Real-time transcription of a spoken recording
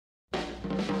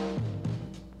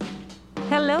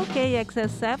Hello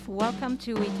KXSF, welcome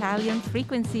to Italian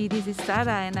Frequency. This is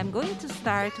Sara and I'm going to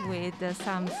start with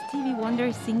some Stevie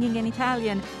Wonder singing in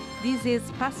Italian. This is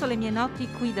Passo le mie notti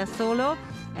qui da solo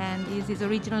and this is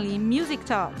originally Music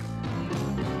Talk.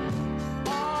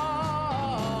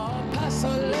 Oh, passo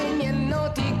le mie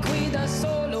notti qui da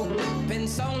solo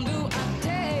pensando a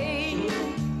te.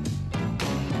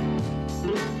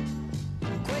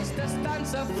 Questa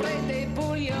stanza fredda e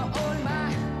buia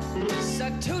ormai sa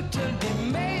tutto di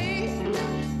me.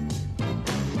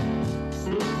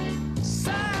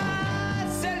 Sa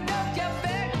se gli occhi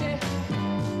aperti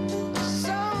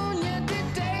sogno di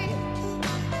te.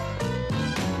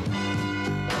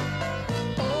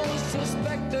 Oh,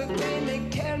 sospetto che mi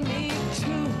chiami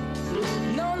tu,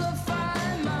 non lo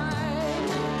fai mai.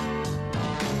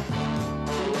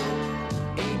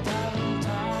 E da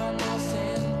lontano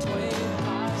sento i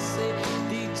passi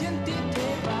di gente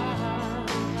che va.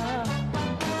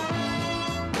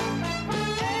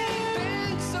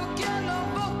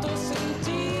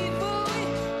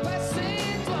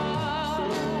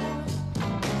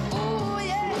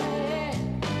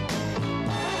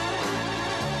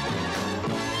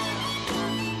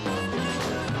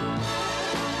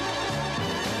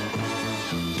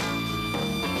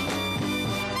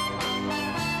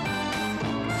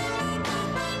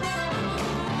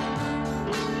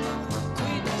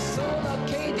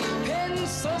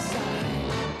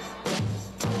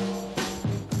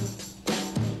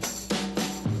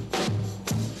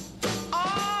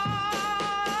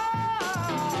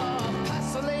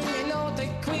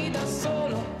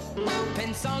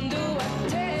 Pensando a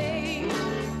te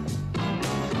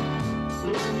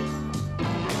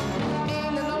e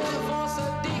non ho la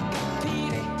forza di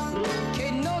capire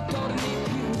che non torni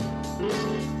più.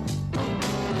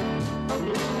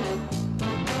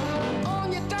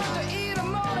 Ogni tanto il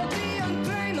rumore di un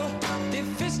treno ti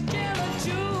fischia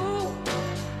giù.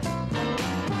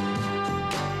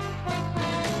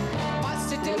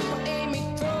 Passi tempo e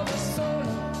mi trovo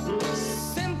solo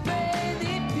sempre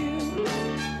di più.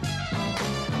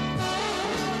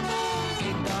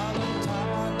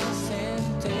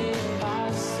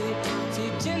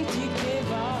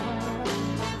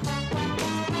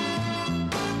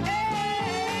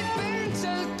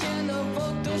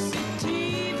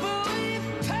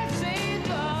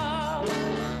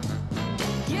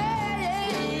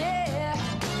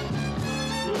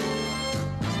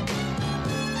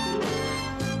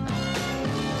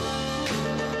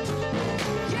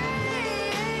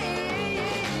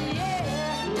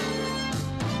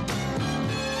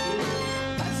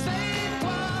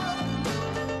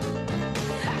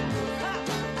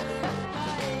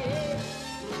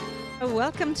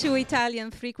 Welcome to Italian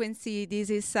Frequency. This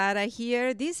is Sara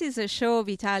here. This is a show of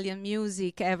Italian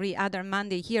music every other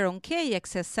Monday here on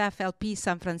KXSF LP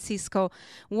San Francisco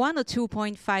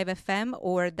 102.5 FM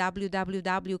or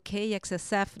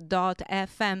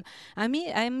www.kxsf.fm.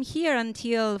 I'm here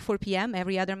until 4 p.m.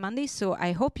 every other Monday, so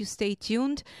I hope you stay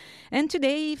tuned. And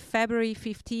today, February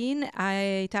 15,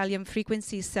 Italian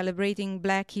Frequency is celebrating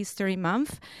Black History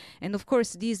Month. And of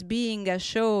course, this being a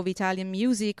show of Italian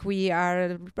music, we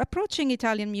are approaching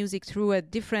Italian music through a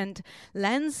different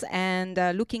lens and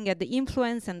looking at the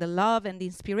influence and the love and the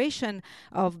inspiration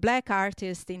of Black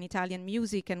artists in Italian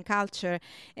music and culture.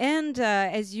 And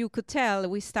as you could tell,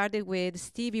 we started with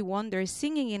Stevie Wonder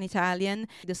singing in Italian.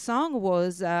 The song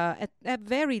was a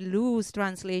very loose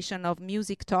translation of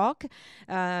Music Talk.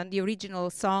 The original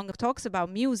song talks about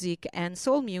music and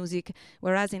soul music,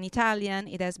 whereas in Italian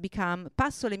it has become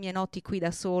Passo le mie notti qui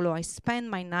da solo, I spend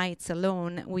my nights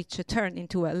alone, which turned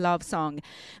into a love song.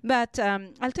 But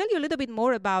I'll tell you a little bit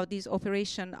more about this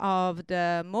operation of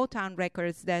the Motown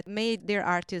Records that made their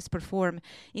artists perform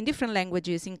in different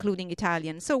languages, including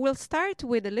Italian. So we'll start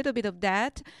with a little bit of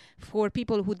that for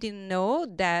people who didn't know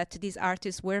that these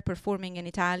artists were performing in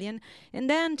Italian. And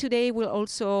then today we'll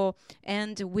also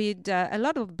end with a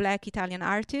lot of Black Italian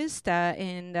artists,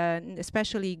 and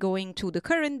especially going to the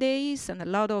current days, and a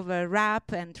lot of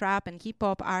rap and trap and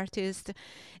hip-hop artists.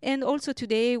 And also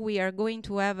today we are going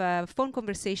to have a phone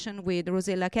conversation with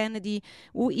Rozella Kennedy,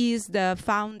 who is the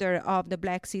founder of the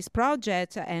Brave Sis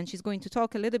project, and she's going to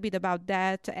talk a little bit about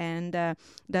that. And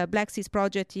the Brave Sis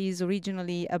project is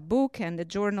originally a book and a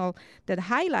journal that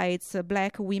highlights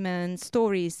Black women's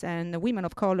stories and women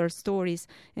of color stories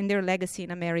and their legacy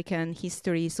in American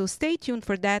history. So stay tuned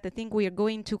for that. I think we are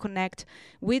going to connect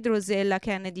with Rozella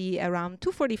Kennedy around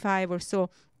 2:45 or so.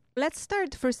 Let's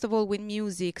start first of all with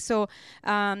music. So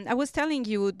I was telling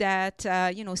you that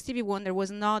Stevie Wonder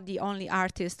was not the only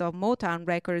artist of Motown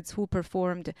Records who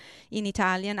performed in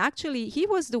Italian. Actually, he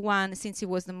was the one, since he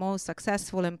was the most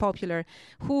successful and popular,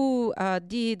 who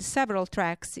did several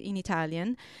tracks in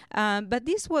Italian. But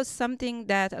this was something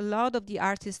that a lot of the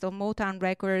artists of Motown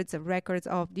Records, records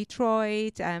of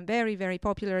Detroit, very, very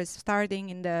popular,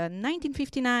 starting in the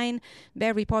 1959,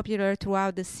 very popular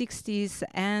throughout the 60s,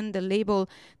 and the label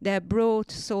that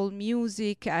brought soul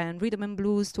music and rhythm and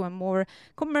blues to a more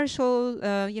commercial,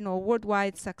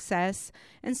 worldwide success.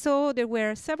 And so there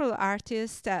were several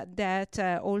artists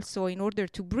that also, in order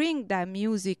to bring that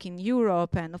music in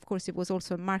Europe, and of course it was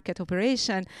also a market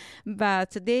operation,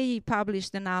 but they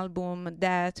published an album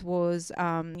that was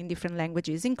in different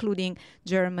languages, including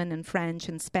German and French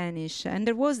and Spanish. And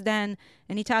there was then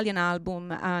an Italian album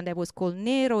that was called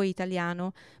Nero,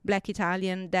 Italiano, Black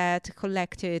Italian, that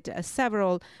collected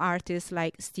several artists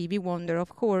like Stevie Wonder,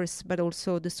 of course, but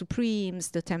also the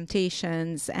Supremes, the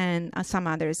Temptations, and some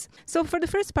others. So for the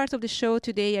first part of the show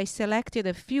today, I selected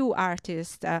a few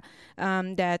artists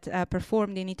that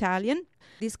performed in Italian.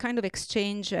 This kind of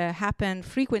exchange happened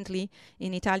frequently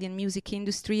in Italian music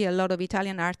industry. A lot of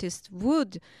Italian artists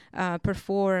would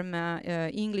perform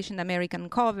English and American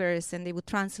covers, and they would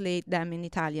translate them in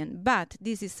Italian. But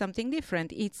this is something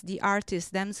different. It's the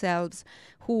artists themselves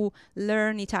who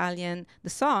learn Italian, the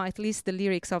song, at least the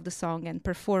lyrics of the song, and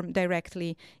perform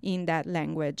directly in that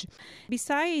language.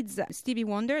 Besides Stevie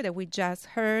Wonder that we just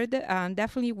heard,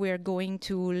 definitely we're going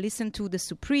to listen to the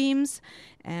Supremes.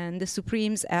 And the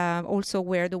Supremes also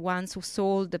were the ones who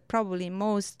sold probably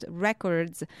most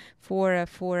records for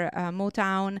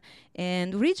Motown.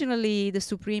 And originally, the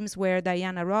Supremes were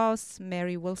Diana Ross,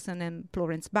 Mary Wilson, and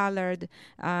Florence Ballard.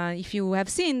 If you have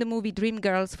seen the movie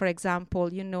Dreamgirls, for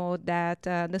example, you know that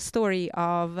the story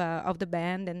of the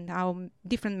band and how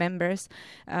different members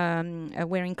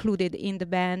were included in the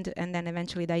band, and then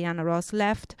eventually Diana Ross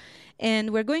left.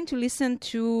 And we're going to listen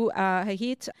to a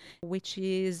hit, which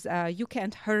is You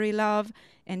Can't Hurry Love,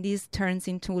 and this turns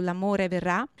into L'amore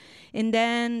verrà. And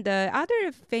then the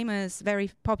other famous,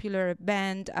 very popular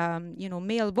band,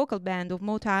 male vocal band of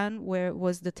Motown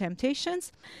was the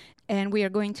Temptations. And we are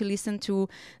going to listen to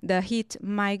the hit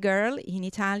My Girl, in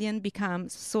Italian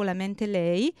becomes Solamente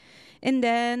Lei. And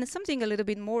then something a little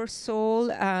bit more soul,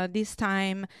 this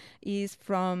time is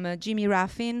from Jimmy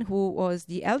Ruffin, who was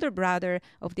the elder brother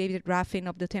of David Ruffin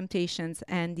of the Temptations.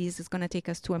 And this is going to take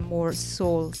us to a more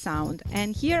soul sound.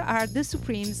 And here are the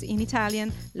Supremes in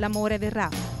Italian, L'amore verrà.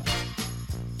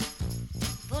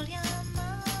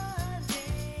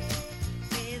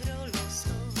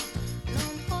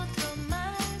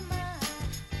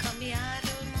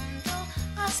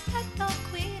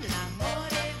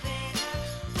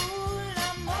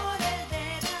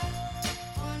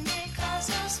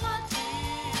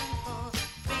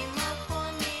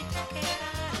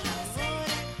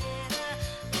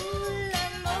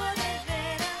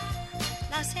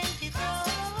 Sentirò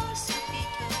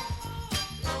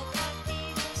subito.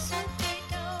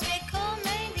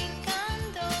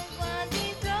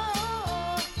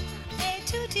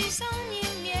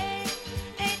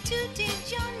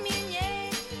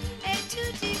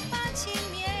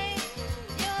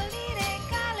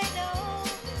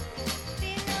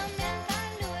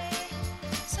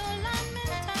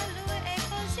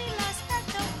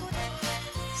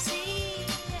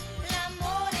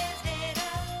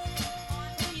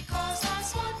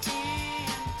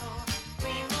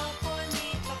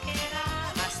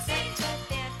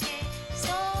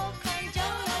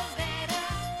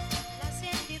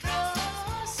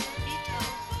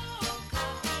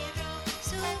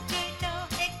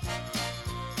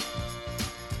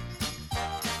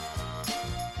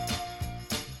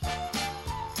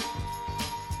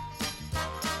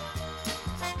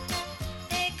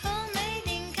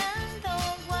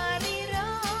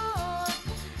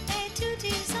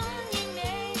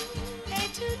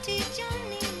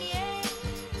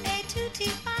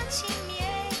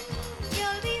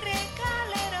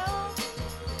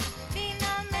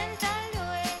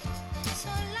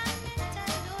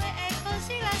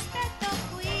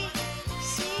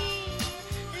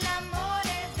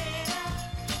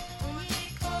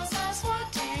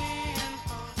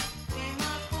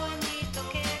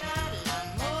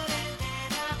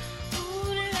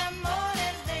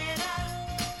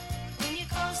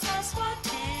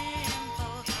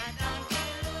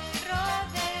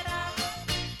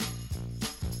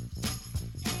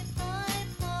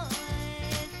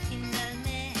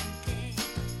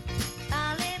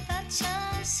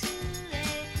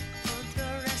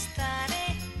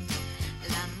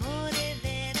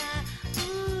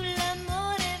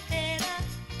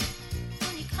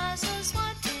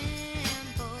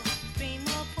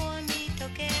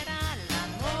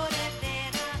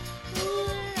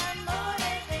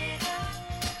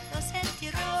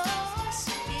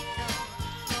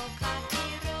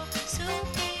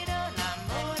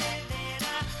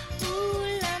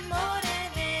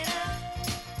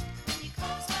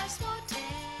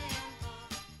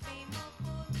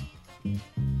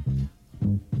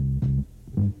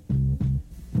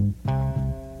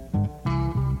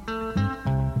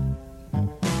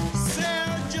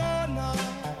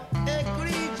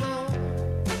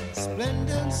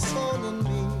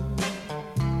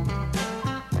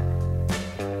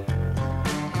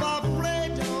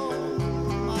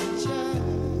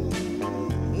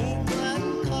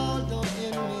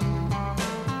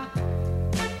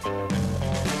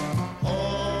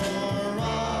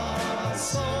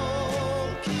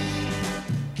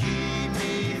 chi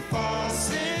mi fa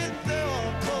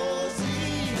sentire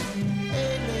così,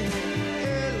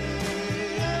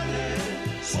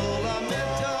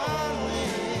 solamente a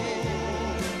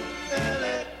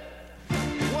me,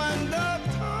 quando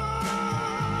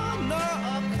torno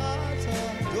a casa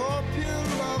doppio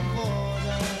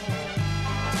lavoro,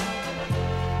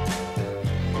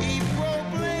 i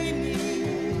problemi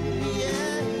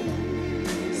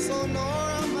sono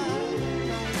ormai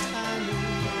lontani.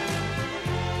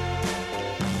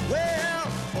 Well,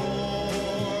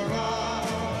 ora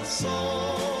so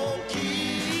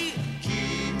chi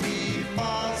mi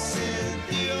fa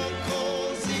sentire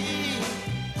così,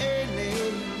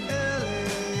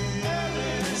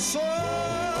 solamente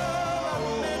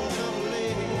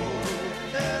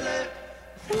lei,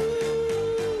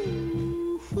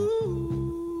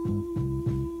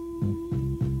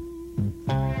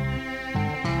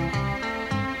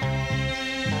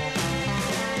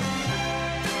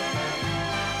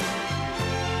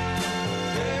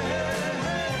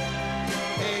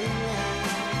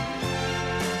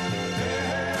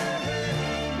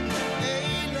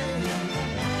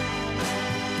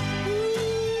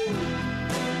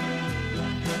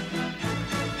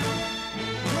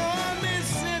 non mi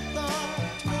sento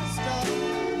triste,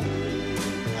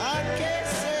 anche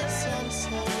se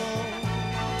sono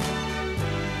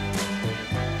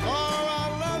ora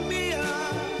la mia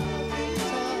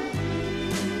vita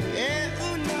è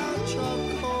un'altra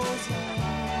cosa.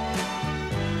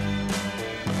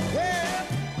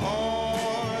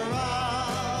 Ora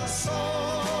so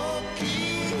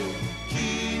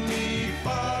chi mi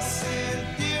fa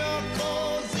sentire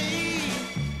così,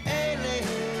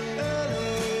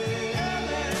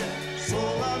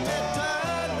 solamente lei,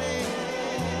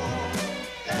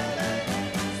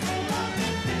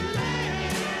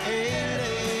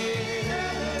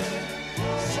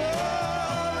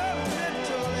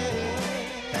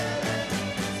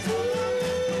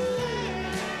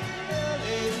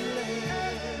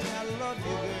 I love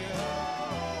you, girl.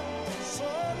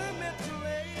 Solamente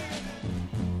lei.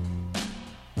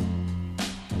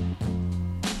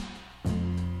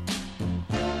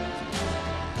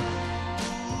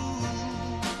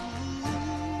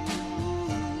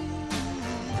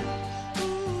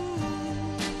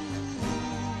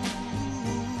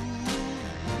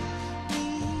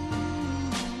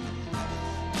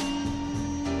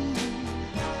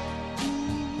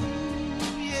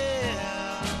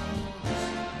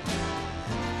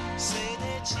 Se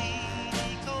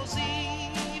decidi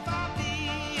così va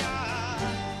via,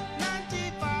 non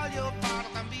ti voglio far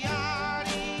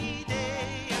cambiare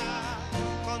idea,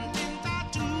 contenta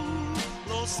tu,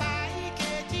 lo sai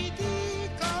che ti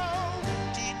dico,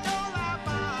 ti do la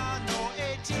mano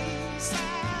e ti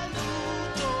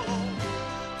saluto,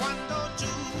 quando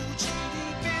tu ci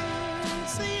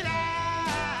ripenserai,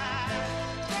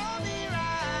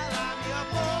 troverai la mia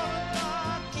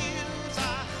porta chiusa,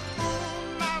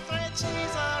 un'altra ci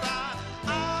sarà,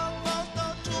 al posto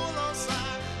tu lo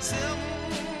sai,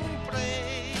 sempre.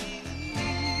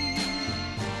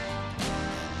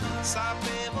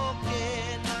 Sapevo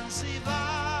che non si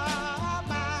va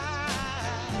mai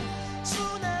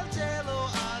su nel cielo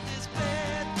a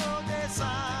dispetto dei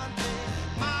santi,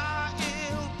 ma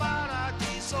il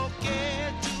paradiso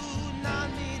che tu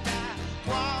non mi dai,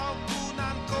 qualcuno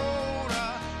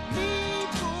ancora mi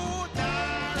può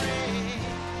dare.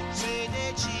 Se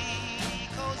decidi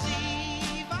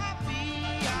così va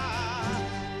via,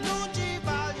 non ti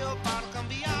voglio far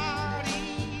cambiare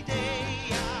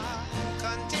idea,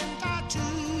 contenta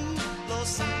tu, lo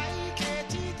sai che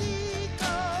ti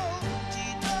dico,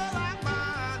 ti do la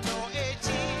mano e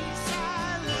ti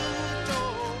saluto,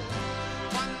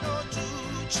 quando tu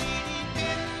ci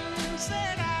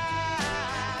ripenserai,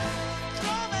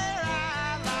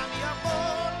 troverai la mia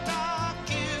porta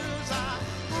chiusa,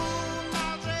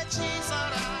 un'altra ci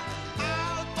sarà,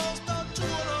 al posto tu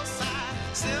lo sai,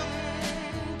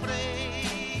 sempre.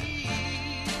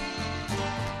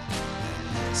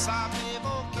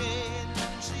 Sapevo che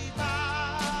non si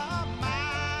va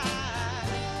mai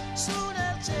su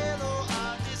nel cielo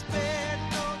a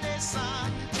dispetto dei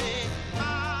santi,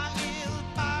 ma il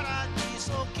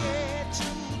paradiso che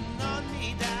tu non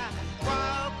mi dai,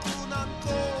 qualcuno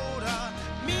ancora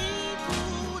mi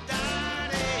può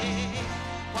dare,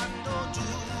 quando tu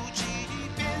ci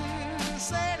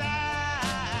ripenserai,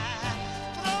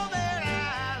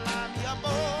 troverai la mia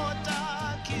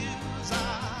porta chiusa,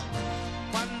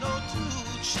 quando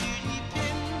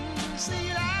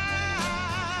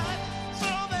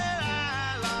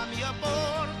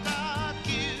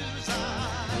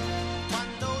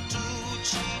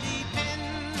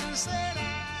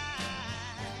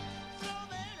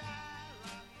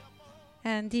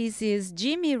And this is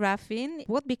Jimmy Ruffin.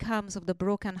 What becomes of the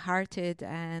broken-hearted?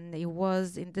 And it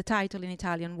was in the title in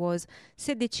Italian was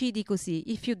Se decidi così,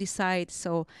 if you decide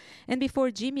so. And before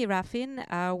Jimmy Ruffin,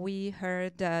 we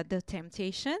heard The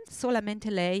Temptation. Solamente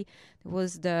lei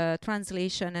was the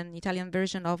translation and Italian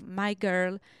version of My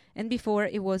Girl. And before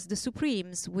it was The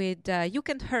Supremes with You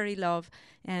Can't Hurry Love,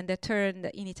 and turned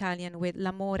in Italian with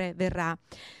L'amore verrà.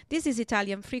 This is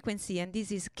Italian Frequency, and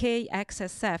this is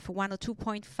KXSF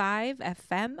 102.5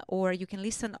 FM, or you can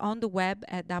listen on the web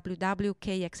at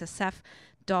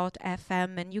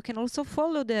www.kxsf.fm, and you can also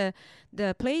follow the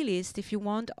playlist if you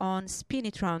want on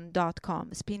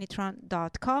spinitron.com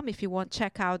if you want to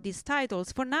check out these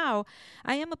titles. For now,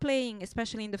 I am playing,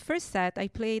 especially in the first set, I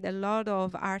played a lot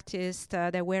of artists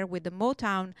that were with the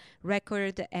Motown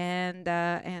record, and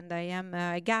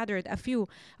I gathered a few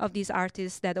of these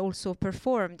artists that also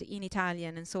performed in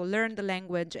Italian and so learned the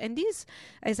language. And these,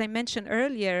 as I mentioned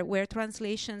earlier, were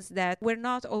translations that were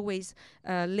not always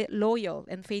loyal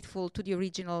and faithful to the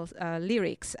original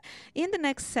lyrics. In the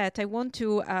next set, I want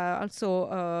to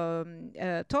also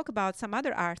talk about some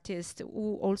other artists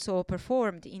who also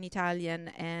performed in Italian,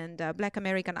 and Black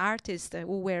American artists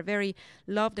who were very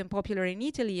loved and popular in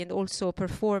Italy and also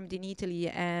performed in Italy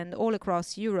and all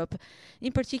across Europe.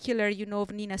 In particular, you know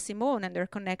of Nina Simone and their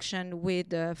connection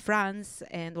with France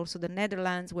and also the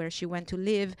Netherlands, where she went to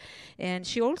live. And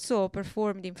she also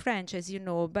performed in French, as you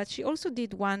know, but she also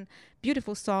did one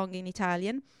beautiful song in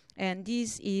Italian. And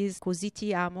this is Così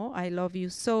ti amo, I love you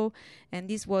so. And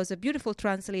this was a beautiful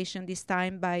translation, this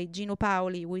time by Gino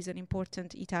Paoli, who is an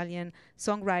important Italian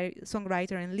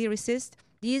songwriter and lyricist.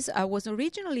 This was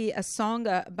originally a song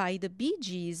by the Bee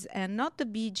Gees, and not the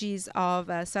Bee Gees of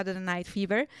Saturday Night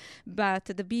Fever, but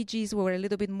the Bee Gees were a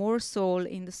little bit more soul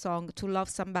in the song To Love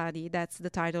Somebody. That's the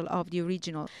title of the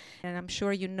original. And I'm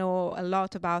sure you know a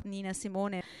lot about Nina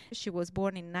Simone. She was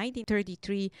born in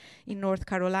 1933 in North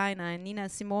Carolina, and Nina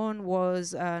Simone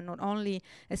was not only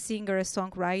a singer, a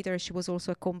songwriter, she was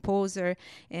also a composer,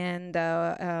 and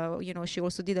she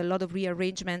also did a lot of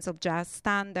rearrangements of jazz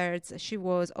standards. She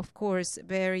was, of course,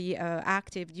 very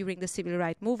active during the civil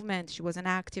rights movement. She was an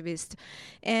activist,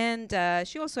 and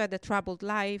she also had a troubled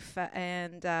life,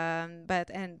 and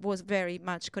was very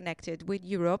much connected with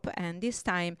Europe. And this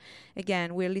time,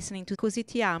 again, we're listening to Così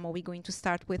ti amo. We're going to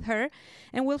start with her,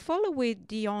 and we'll follow with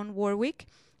Dionne Warwick,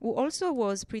 who also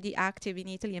was pretty active in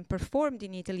Italy and performed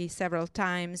in Italy several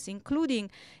times,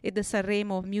 including at the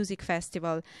Sanremo Music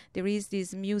Festival. There is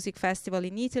this music festival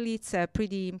in Italy. It's a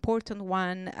pretty important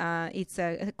one. It's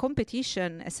a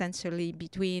competition, essentially,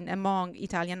 among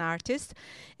Italian artists.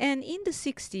 And in the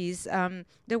 60s,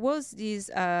 there was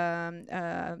this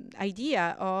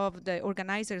idea of the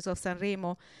organizers of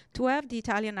Sanremo to have the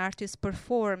Italian artists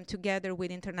perform together with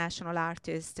international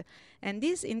artists. And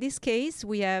in this case,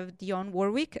 we have Dionne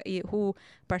Warwick, who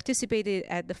participated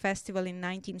at the festival in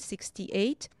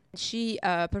 1968. She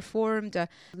performed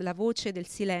La Voce del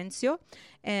Silenzio,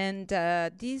 and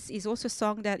this is also a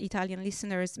song that Italian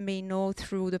listeners may know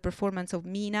through the performance of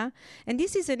Mina. And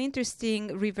this is an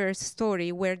interesting reverse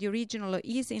story where the original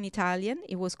is in Italian.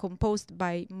 It was composed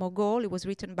by Mogol. It was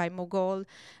written by Mogol,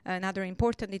 another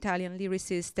important Italian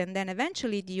lyricist, and then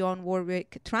eventually Dionne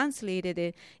Warwick translated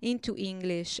it into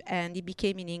English, and it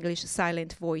became in English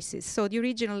Silent Voices. So the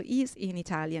original is in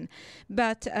Italian.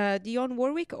 But Dionne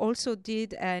Warwick also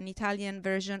did an Italian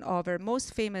version of her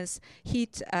most famous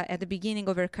hit at the beginning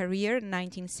of her career,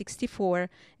 1964,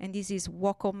 and this is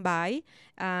Walk On By,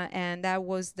 and that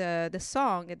was the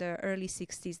song in the early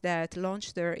 60s that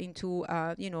launched her into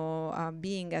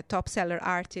being a top seller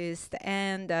artist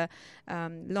and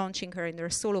launching her in her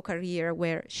solo career,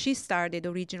 where she started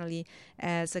originally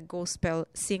as a gospel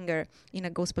singer in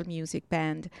a gospel music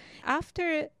band.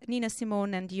 After Nina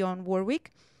Simone and Dionne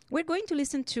Warwick, we're going to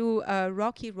listen to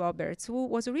Rocky Roberts, who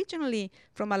was originally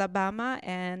from Alabama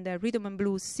and a rhythm and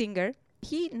blues singer.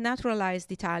 He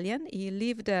naturalized Italian. He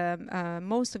lived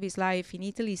most of his life in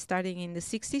Italy, starting in the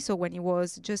 60s, so when he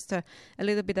was just a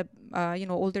little bit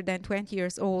older than 20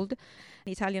 years old.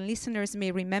 Italian listeners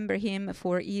may remember him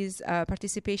for his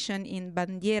participation in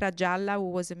Bandiera Gialla,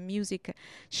 who was a music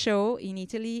show in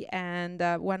Italy, and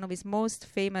one of his most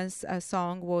famous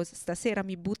songs was Stasera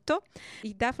mi butto.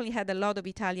 He definitely had a lot of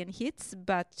Italian hits,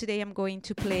 but today I'm going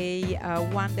to play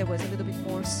one that was a little bit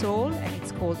more soul, and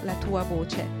it's called La tua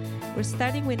voce. We're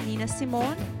starting with Nina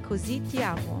Simone, Così ti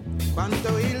amo.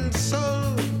 Quando il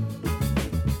sol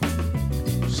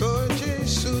sorge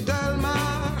su dal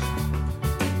mar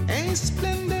e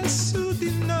splende su di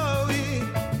noi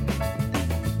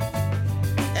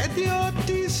ed io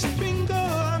ti stringo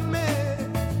a me,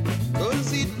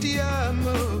 così ti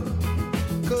amo,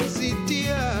 così ti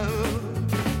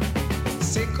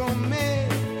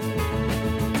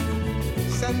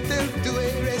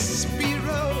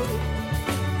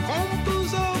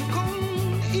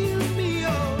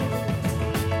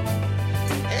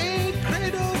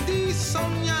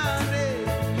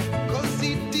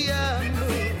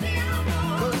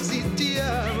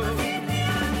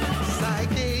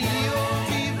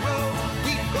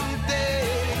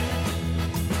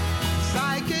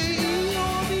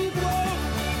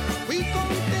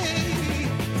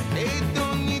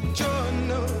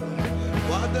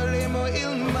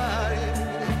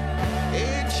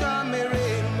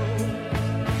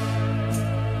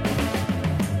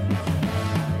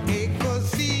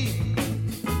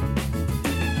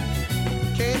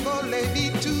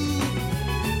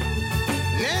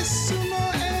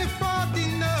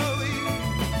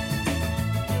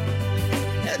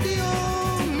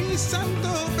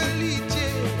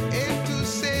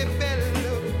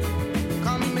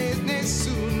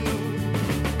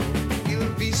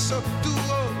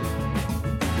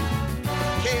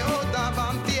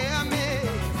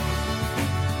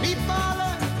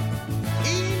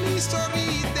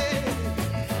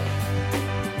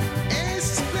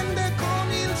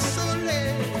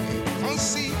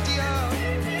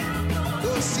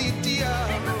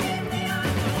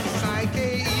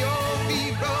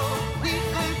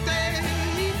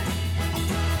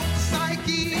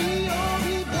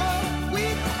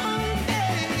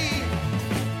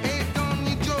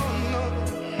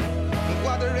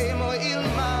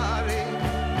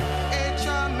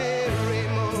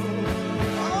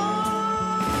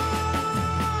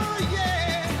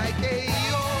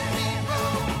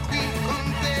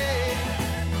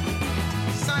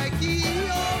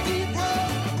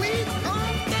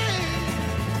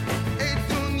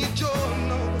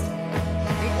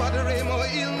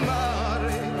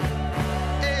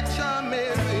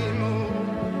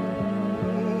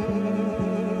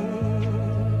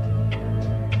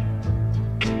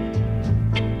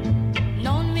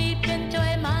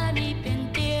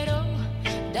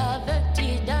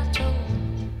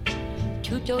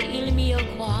tutto il mio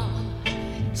cuore.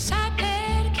 Sai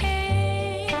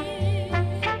perché?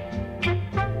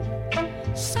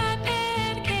 Sai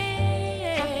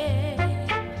perché?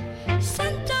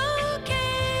 Sento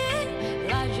che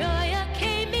la gioia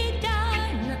che mi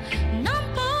danno non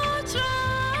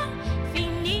potrà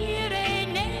finire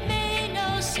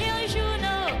nemmeno se un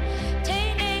giorno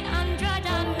te ne andrà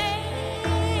da me.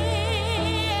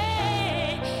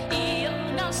 Io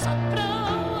non saprò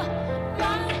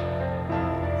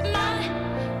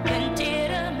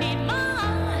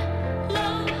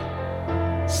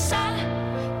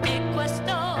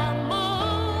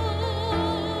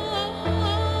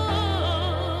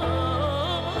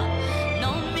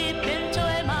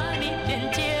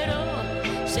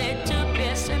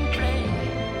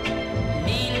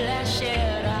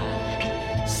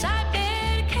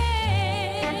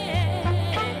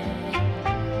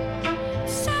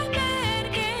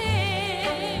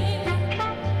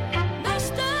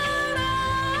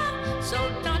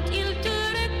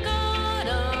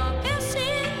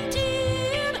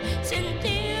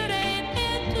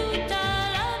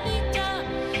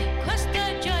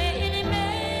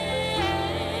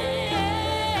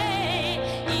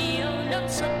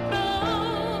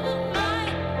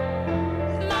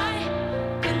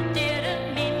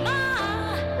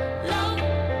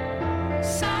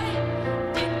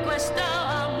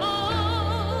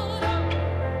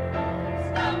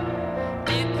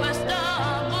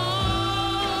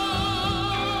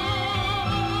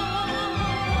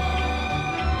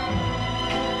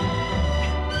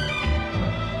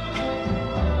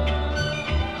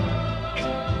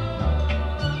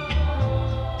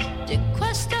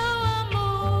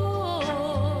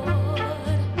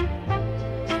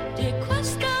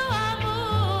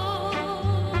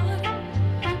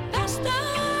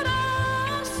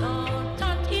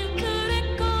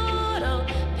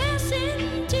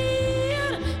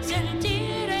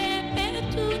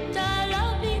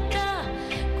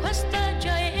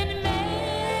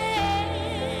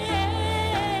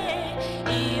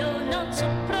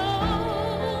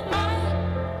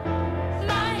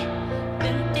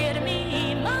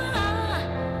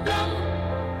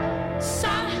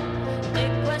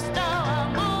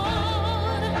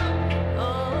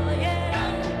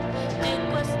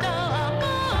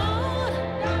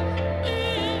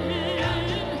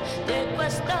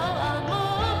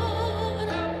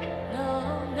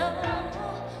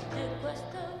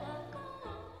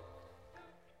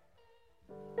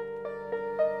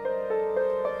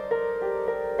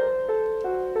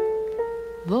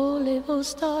Volevo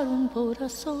stare un po' da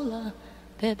sola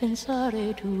per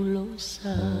pensare, tu lo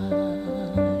sai.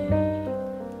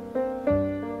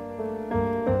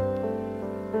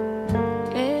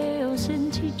 E ho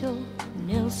sentito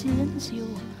nel silenzio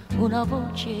una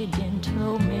voce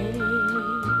dentro me.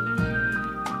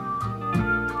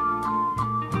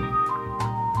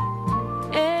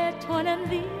 E tu non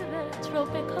vive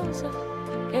troppe cose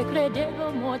che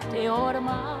credevo morte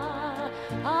ormai.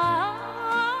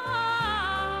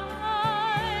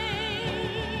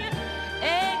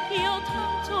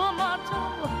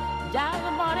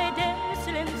 Dal mare del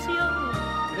silenzio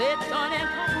ritorna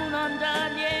come un'onda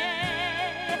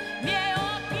miei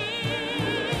occhi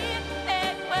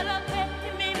è quello che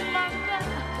mi manca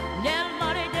nel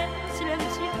mare del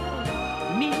silenzio,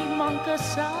 mi manca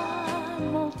sa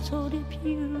molto di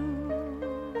più.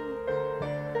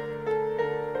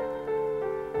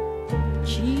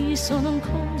 Ci sono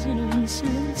cose in un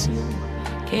silenzio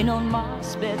che non mi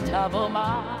aspettavo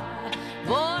mai.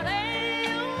 Vorrei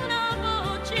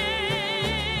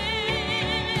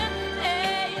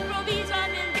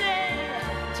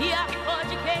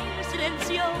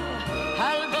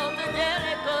al volte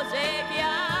delle cose che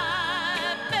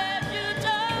hai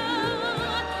perduto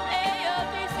e io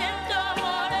ti sento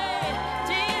amore,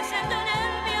 ti sento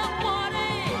nel mio cuore,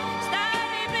 stai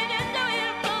riprendendo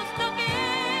il posto che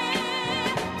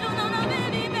tu non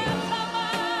avevi perso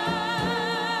mai,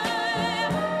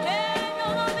 che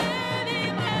non avevi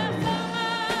perso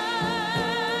mai,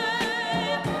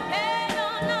 che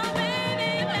non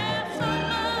avevi perso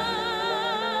mai.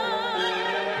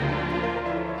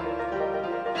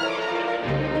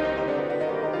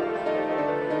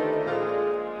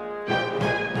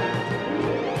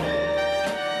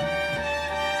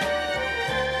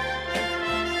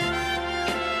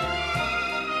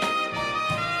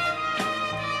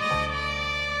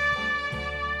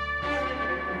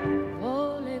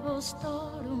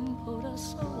 Stare un po' da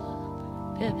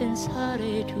sola per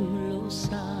pensare, tu lo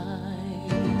sai.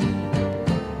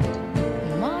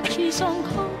 Ma ci sono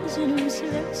cose in un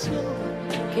silenzio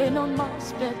che non mi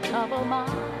aspettavo mai.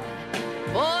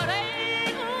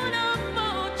 Vorrei una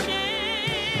voce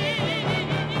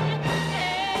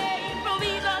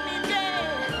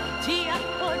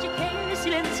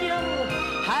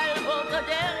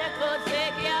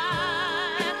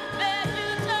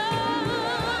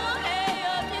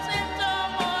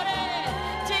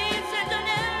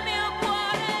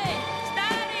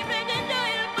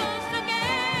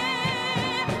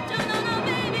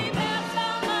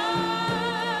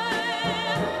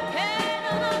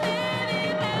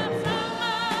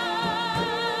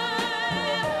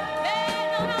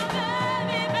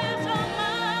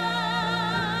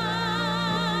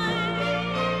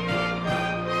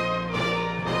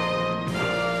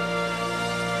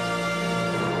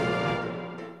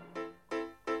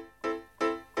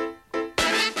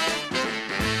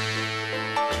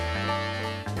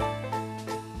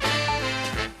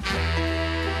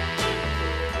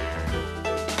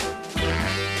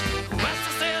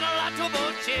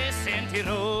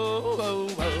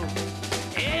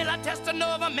testa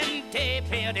nuovamente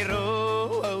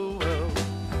perderò.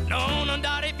 Non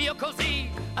andare via così,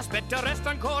 aspetta, resta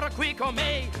ancora qui con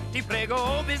me. Ti prego,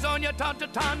 ho bisogno tanto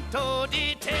tanto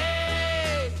di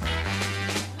te.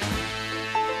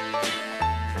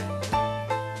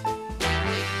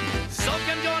 So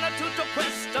che un giorno tutto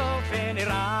questo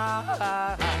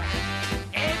finirà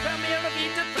e per me la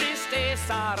vita triste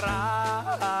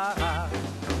sarà.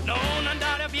 Non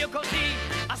andare via così,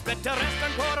 aspetta, resta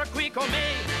ancora qui con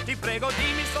me. Ti prego,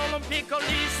 dimmi solo un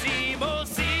piccolissimo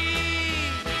sì.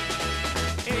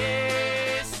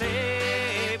 E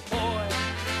se poi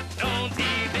non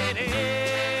ti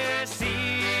vedessi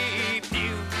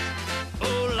più,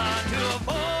 o la tua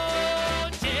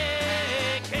voce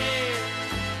che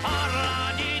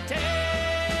parla di te,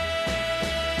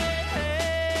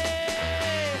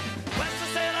 questa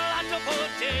sera la tua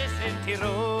voce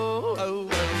sentirò e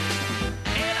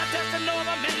la testa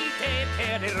nuovamente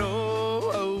perderò.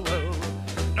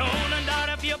 Non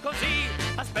andare via così,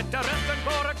 aspetta, resta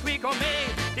ancora qui con me.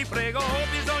 Ti prego, ho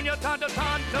bisogno tanto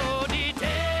tanto di te.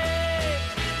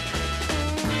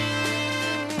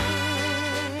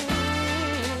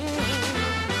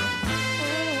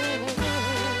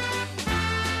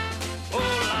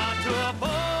 Oh, la tua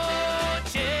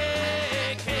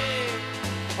voce che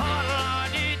parla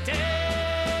di te.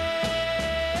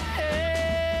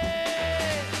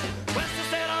 Questa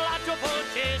sera la tua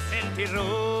voce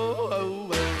sentirò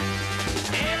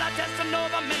e la testa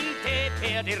nuovamente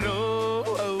perderò.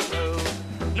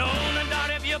 Non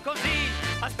andare via così,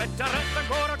 aspetta, resta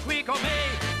ancora qui con me.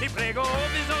 Ti prego, ho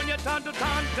bisogno tanto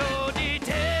tanto di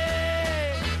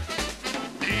te.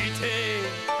 Di te.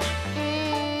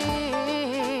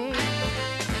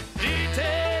 Di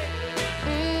te.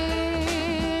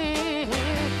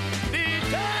 Di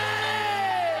te.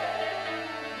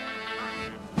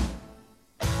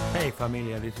 Hey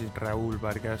familia, this is Raúl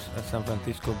Vargas, a San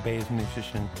Francisco-based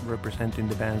musician representing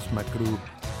the bands Macru,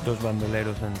 Dos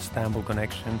Bandoleros and Istanbul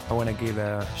Connection. I want to give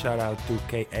a shout out to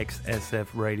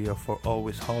KXSF Radio for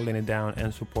always holding it down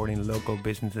and supporting local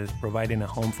businesses, providing a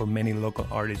home for many local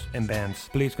artists and bands.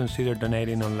 Please consider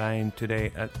donating online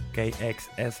today at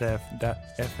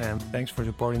kxsf.fm. Thanks for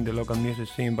supporting the local music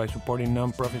scene by supporting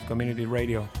non-profit community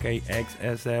radio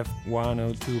KXSF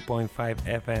 102.5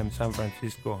 FM San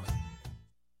Francisco.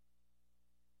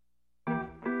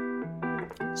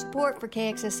 Support for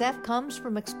KXSF comes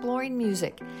from Exploring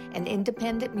Music, an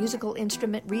independent musical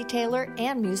instrument retailer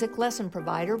and music lesson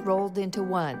provider rolled into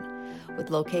one. With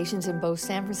locations in both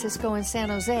San Francisco and San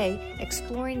Jose,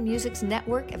 Exploring Music's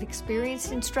network of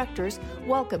experienced instructors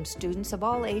welcomes students of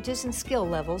all ages and skill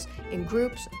levels in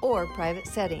groups or private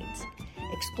settings.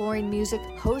 Exploring Music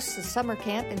hosts a summer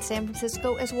camp in San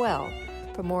Francisco as well.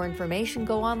 For more information,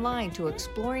 go online to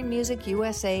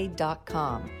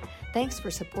exploringmusicusa.com. Thanks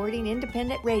for supporting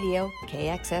independent radio,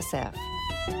 KXSF.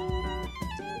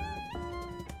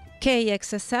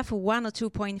 KXSF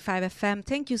 102.5 FM.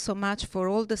 Thank you so much for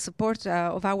all the support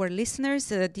of our listeners.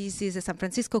 This is a San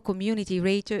Francisco community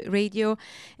radio,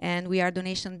 and we are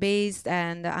donation-based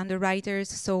and underwriters,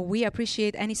 so we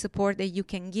appreciate any support that you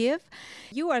can give.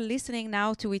 You are listening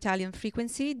now to Italian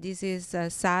Frequency. This is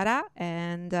Sara,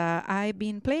 and I've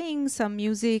been playing some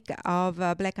music of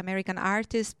Black American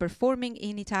artists performing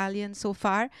in Italian so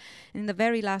far. In the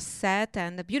very last set,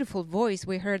 and a beautiful voice,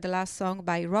 we heard the last song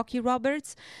by Rocky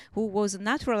Roberts, who was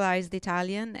naturalized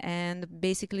Italian and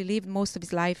basically lived most of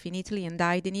his life in Italy and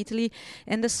died in Italy.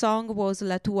 And the song was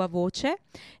La Tua Voce.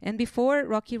 And before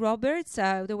Rocky Roberts,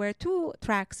 there were two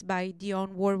tracks by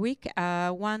Dionne Warwick.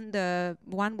 One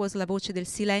was La Voce del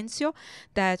Silenzio,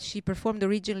 that she performed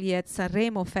originally at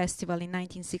Sanremo Festival in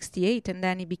 1968, and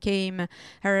then it became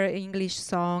her English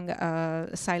song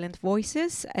Silent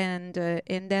Voices. And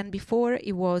then before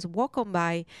it was Walk On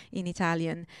By in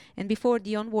Italian. And before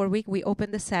Dionne Warwick, we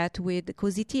opened the set with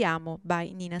Così Ti Amo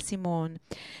by Nina Simone.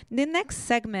 The next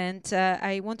segment,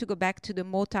 I want to go back to the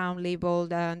Motown label.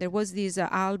 There was this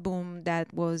album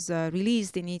that was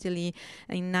released in Italy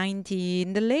in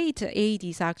the late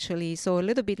 80s, actually, so a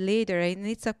little bit later, and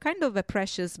it's a kind of a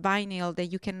precious vinyl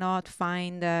that you cannot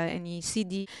find any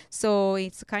CD, so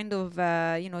it's kind of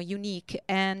unique,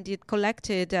 and it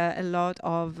collected a lot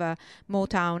of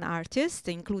Motown artists,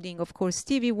 including, of course,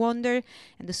 Stevie Wonder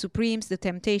and the Supremes, the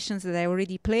Temptations that I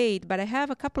already played played, but I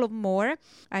have a couple of more.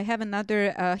 I have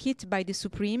another hit by the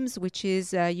Supremes, which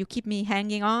is You Keep Me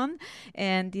Hanging On,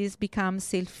 and this becomes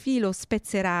Se il filo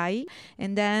spezzerai.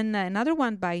 And then another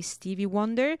one by Stevie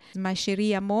Wonder, Ma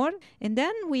Chérie Amor. And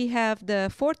then we have the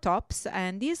Four Tops,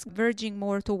 and this verging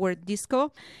more toward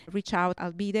disco. Reach Out,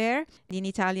 I'll Be There. In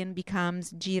Italian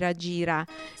becomes Gira Gira.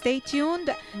 Stay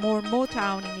tuned, more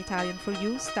Motown in Italian for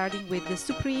you, starting with the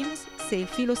Supremes, Se il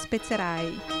filo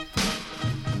spezzerai.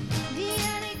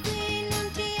 Vieni qui,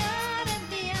 non ti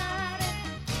arrabbiare,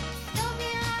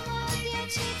 dobbiamo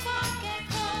dirci qualche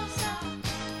cosa,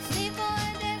 mi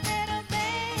vuoi davvero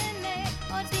bene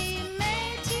o di me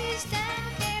ti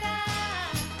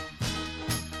stancherai,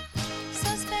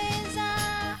 sospesa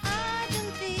ad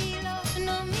un filo,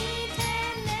 non mi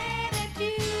tenere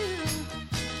più,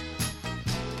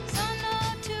 sono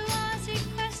tua sì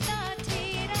questa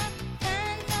tira,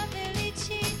 tanta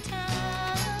felicità.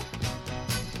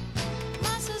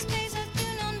 Ma sospesa tu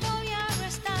non voglio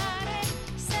restare,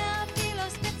 se il filo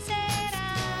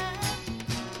spezzerai.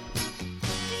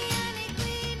 Vieni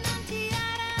qui, non ti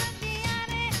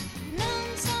arrabbiare, non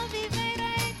so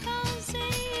vivere così.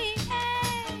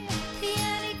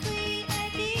 Vieni qui e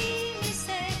dimmi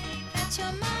se faccio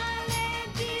male,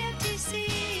 dirti sì.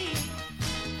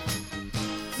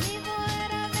 Mi vuoi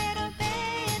davvero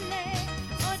bene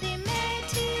o di me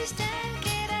ti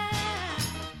stancherai.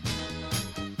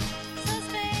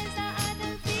 Sospesa ad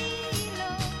un filo,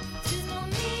 tu non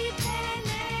mi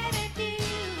tenere più.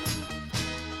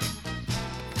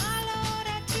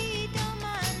 Allora ti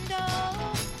domando,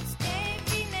 e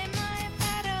fine mai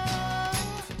farò?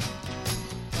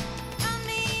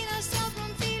 Cammino sopra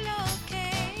un filo che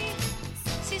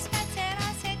si spezzerà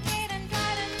se quieres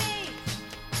entrar en mí.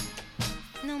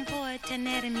 Non puoi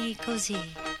tenermi così.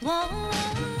 Wow.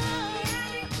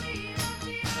 Vieni qui, non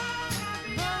ti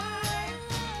arrabbiare.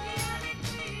 Vieni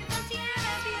qui, non ti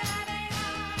arrabbiare.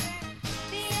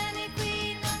 Vieni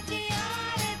qui, non ti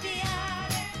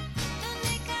arrabbiare. Non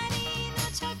è carino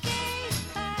ciò che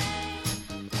fai.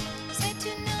 Se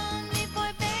tu non mi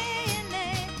vuoi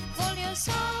bene, voglio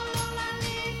solo la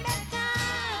libertà.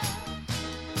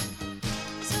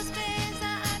 Sospesa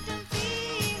ad un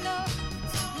filo,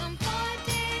 non puoi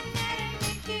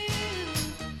tenermi più.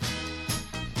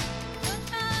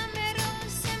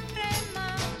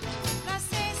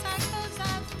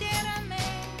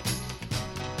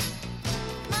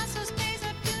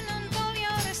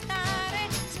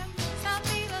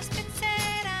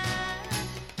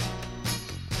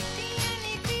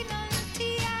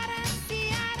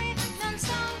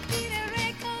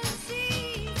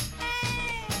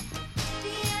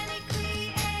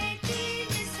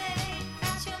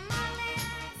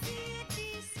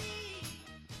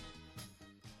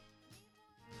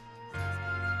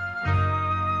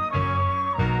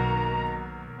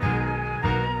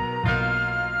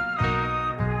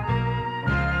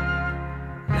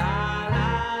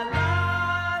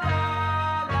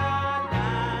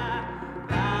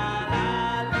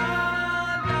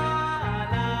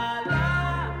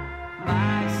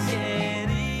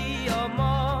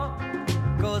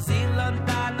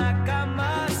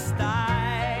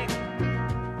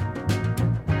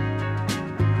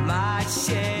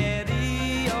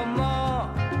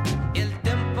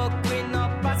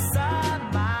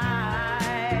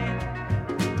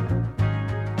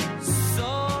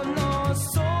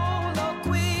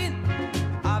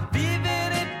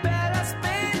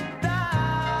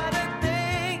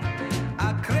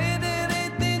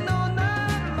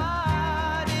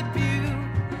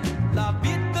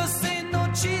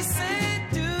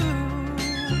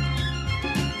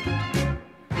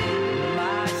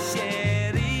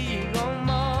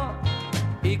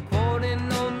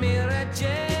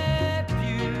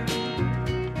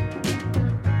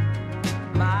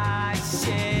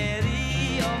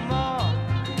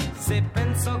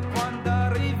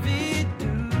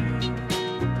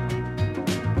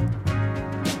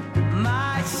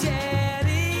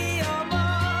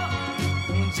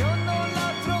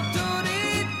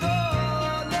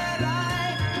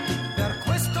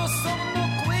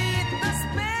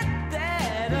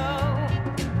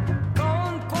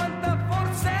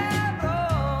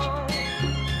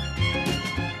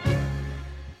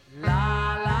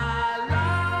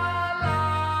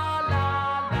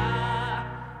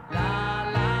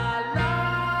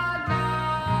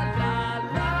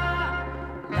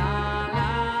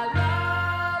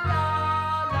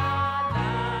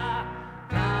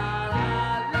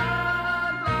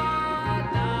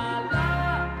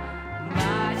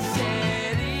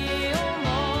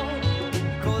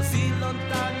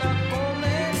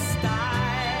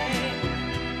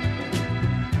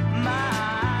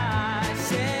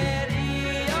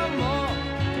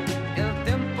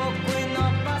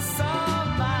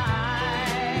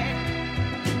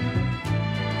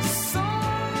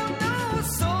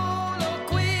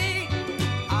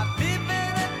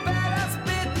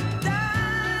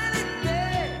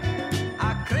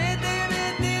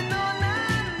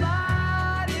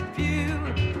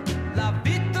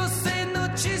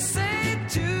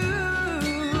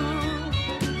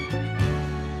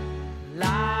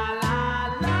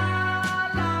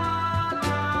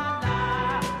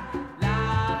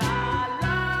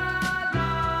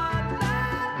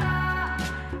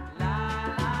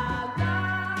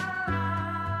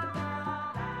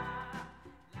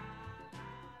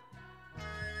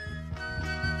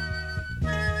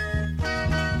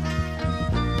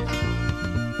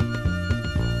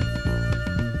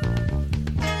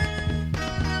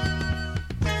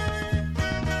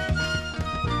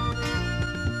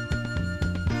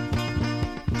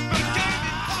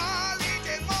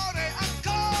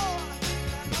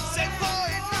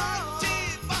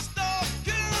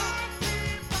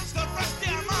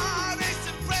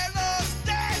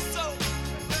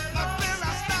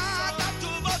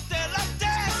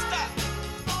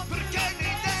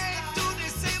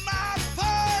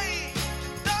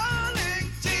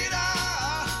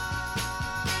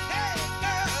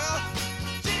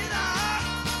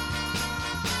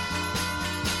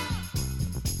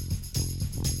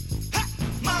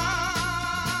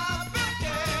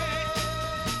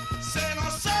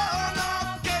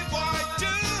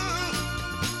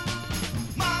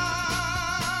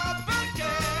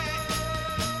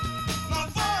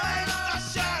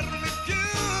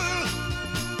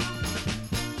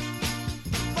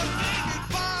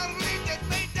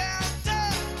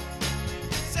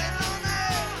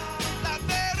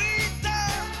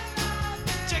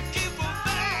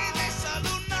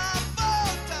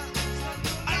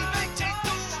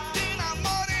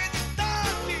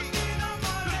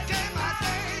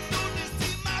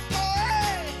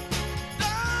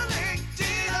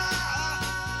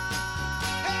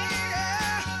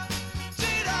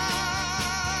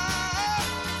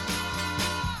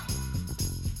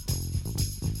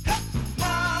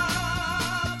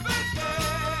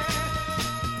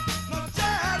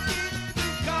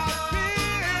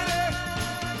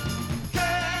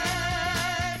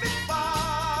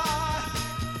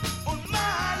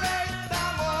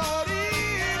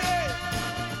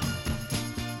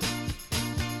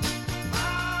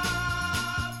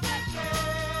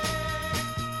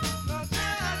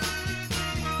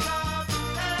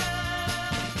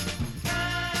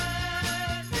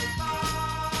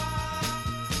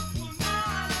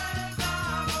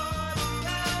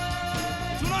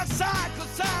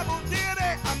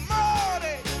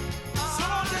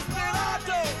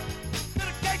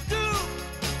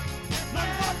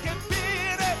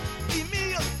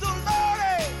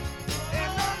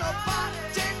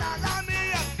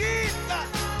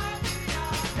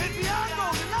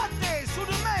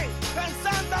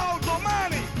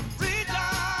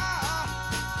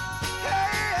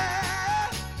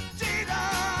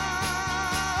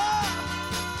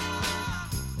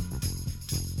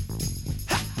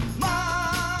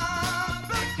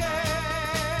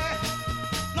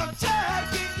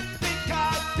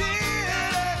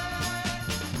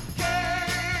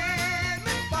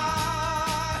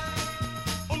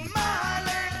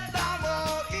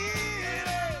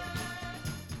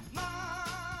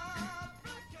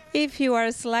 If you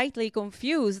are slightly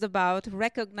confused about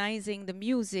recognizing the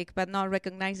music but not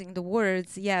recognizing the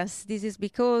words, yes, this is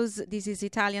because this is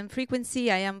Italian Frequency.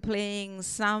 I am playing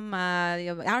some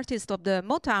artists of the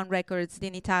Motown records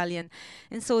in Italian.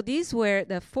 And so these were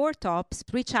the four tops.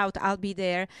 Reach Out, I'll Be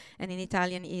There, and in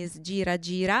Italian is Gira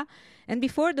Gira. And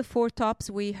before the four tops,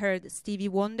 we heard Stevie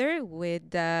Wonder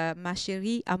with Ma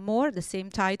Chérie Amour, the same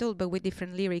title, but with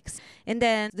different lyrics. And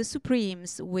then the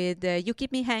Supremes with You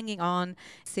Keep Me Hanging On,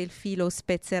 Se il filo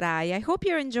spezzerai. I hope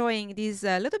you're enjoying this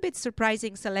little bit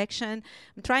surprising selection.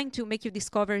 I'm trying to make you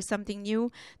discover something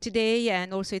new today,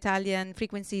 and also Italian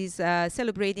Frequencies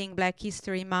celebrating Black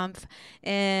History Month.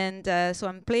 And so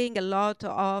I'm playing a lot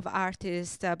of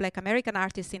artists, Black American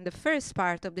artists in the first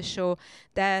part of the show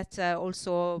that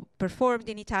also performed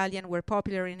in Italian, were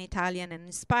popular in Italian, and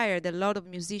inspired a lot of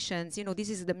musicians. You know, this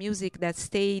is the music that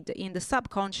stayed in the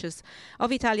subconscious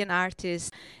of Italian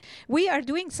artists. We are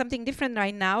doing something different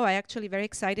right now. I'm actually very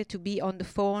excited to be on the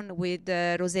phone with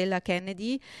Rozella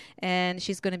Kennedy, and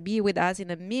she's going to be with us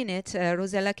in a minute.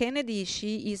 Rozella Kennedy,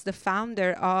 she is the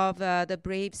founder of the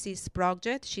Brave Sis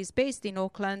project. She's based in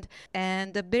Oakland,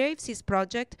 and the Brave Sis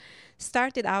project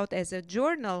started out as a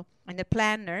journal and a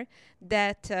planner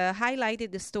that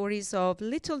highlighted the stories of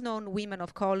little-known women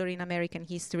of color in American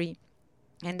history.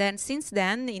 And then since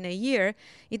then, in a year,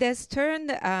 it has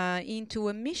turned into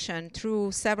a mission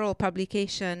through several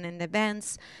publications and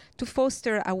events to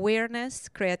foster awareness,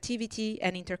 creativity,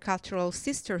 and intercultural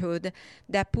sisterhood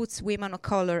that puts women of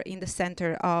color in the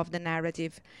center of the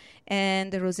narrative.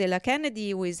 And Rozella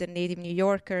Kennedy, who is a native New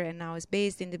Yorker and now is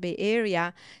based in the Bay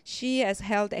Area, she has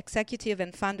held executive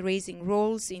and fundraising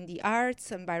roles in the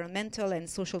arts, environmental, and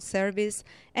social service,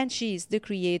 and she is the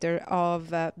creator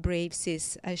of Brave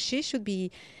Sis. She should be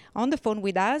on the phone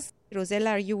with us.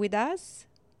 Rozella, are you with us?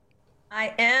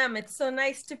 I am. It's so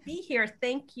nice to be here.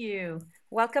 Thank you.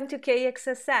 Welcome to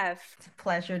KXSF. It's a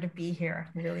pleasure to be here.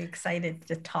 I'm really excited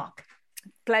to talk.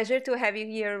 Pleasure to have you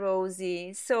here,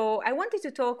 Rosie. So I wanted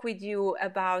to talk with you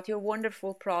about your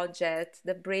wonderful project,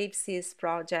 the Brave Sis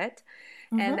project.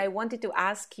 And I wanted to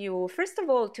ask you, first of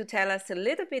all, to tell us a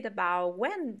little bit about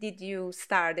when did you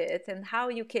start it and how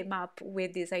you came up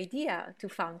with this idea to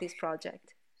found this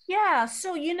project. Yeah,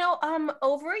 so,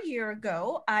 over a year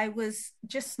ago, I was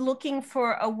just looking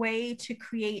for a way to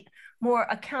create more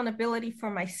accountability for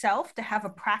myself, to have a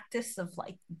practice of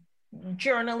like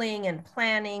journaling and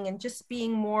planning and just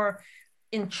being more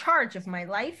in charge of my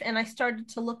life. And I started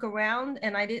to look around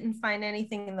and I didn't find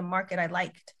anything in the market I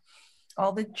liked.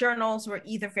 All the journals were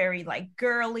either very like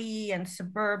girly and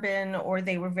suburban, or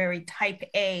they were very type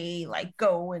A, like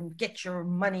go and get your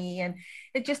money. And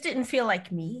it just didn't feel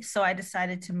like me. So I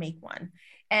decided to make one.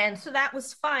 And so that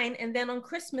was fine. And then on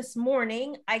Christmas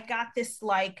morning, I got this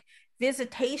like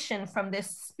visitation from this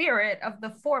spirit of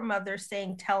the foremothers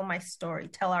saying, tell my story,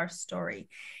 tell our story.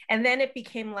 And then it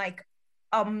became like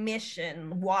a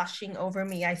mission washing over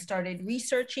me. I started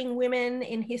researching women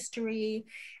in history,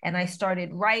 and I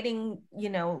started writing,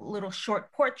 little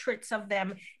short portraits of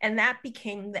them. And that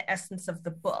became the essence of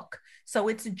the book. So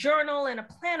it's a journal and a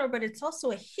planner, but it's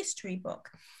also a history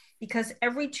book, because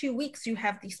every 2 weeks you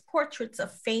have these portraits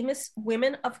of famous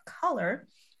women of color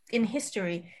in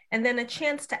history, and then a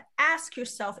chance to ask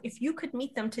yourself, if you could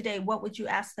meet them today, what would you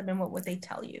ask them and what would they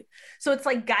tell you? So it's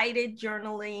like guided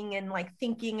journaling and like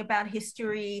thinking about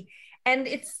history. And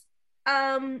it's,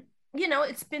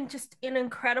 it's been just an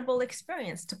incredible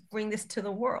experience to bring this to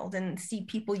the world and see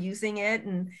people using it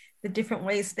and the different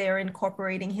ways they're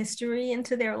incorporating history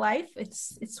into their life.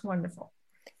 It's wonderful.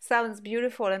 Sounds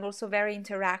beautiful and also very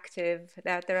interactive,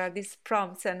 that there are these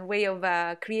prompts and way of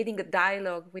creating a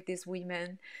dialogue with these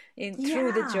women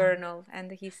through the journal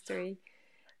and the history.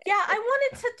 Yeah, I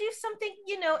wanted to do something,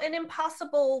 an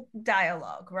impossible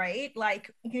dialogue, right?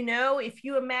 Like, if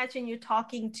you imagine you're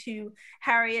talking to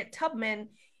Harriet Tubman,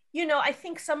 I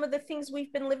think some of the things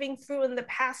we've been living through in the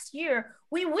past year,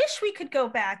 we wish we could go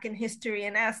back in history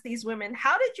and ask these women,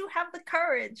 how did you have the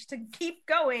courage to keep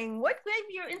going? What gave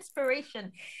you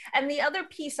inspiration? And the other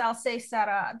piece I'll say,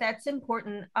 Sarah, that's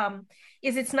important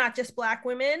is it's not just Black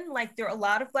women. Like, there are a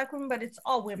lot of Black women, but it's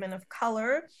all women of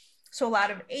color. So a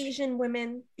lot of Asian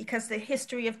women, because the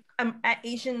history of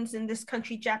Asians in this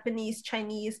country, Japanese,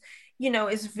 Chinese,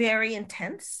 is very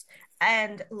intense.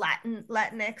 And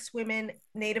Latinx women,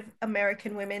 Native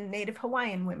American women, Native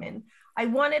Hawaiian women. I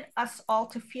wanted us all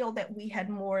to feel that we had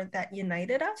more that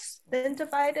united us than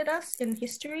divided us in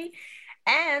history.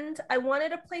 And I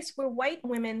wanted a place where white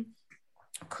women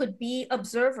could be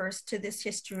observers to this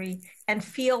history and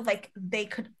feel like they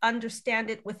could understand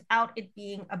it without it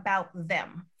being about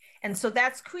them. And so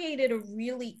that's created a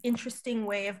really interesting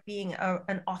way of being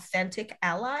an authentic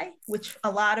ally, which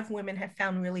a lot of women have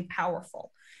found really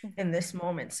powerful in this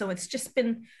moment. So it's just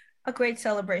been a great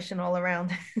celebration all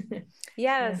around.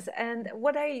 Yes, and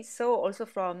what I saw also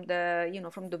from the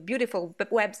beautiful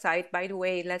website, by the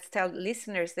way, let's tell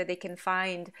listeners that they can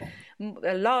find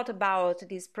a lot about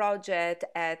this project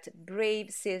at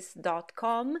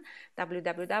bravesis.com,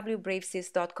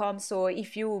 www.bravesis.com. So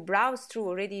if you browse through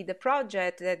already the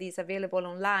project that is available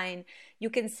online, you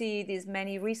can see these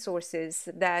many resources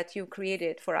that you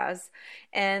created for us.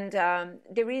 And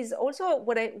there is also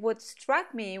what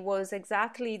struck me was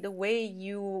exactly the way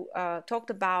you talked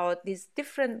about this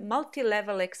different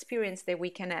multi-level experience that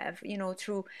we can have,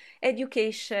 through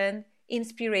education,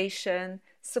 inspiration,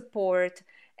 support,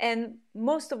 and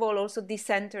most of all also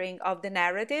decentering of the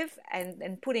narrative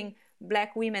and putting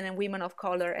Black women and women of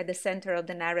color at the center of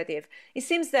the narrative. It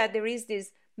seems that there is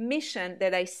this mission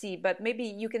that I see, but maybe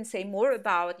you can say more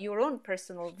about your own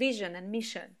personal vision and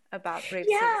mission about Brave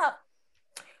Sis.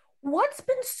 What's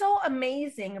been so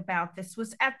amazing about this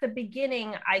was at the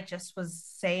beginning, I just was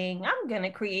saying, I'm going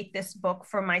to create this book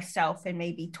for myself and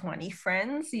maybe 20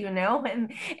 friends,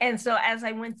 and so as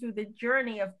I went through the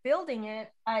journey of building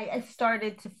it, I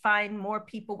started to find more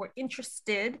people were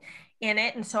interested in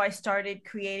it. And so I started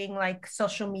creating like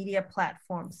social media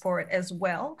platform for it as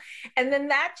well. And then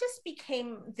that just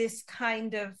became this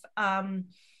kind of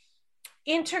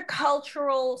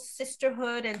intercultural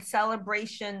sisterhood and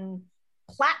celebration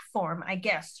platform, I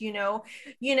guess.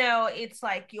 It's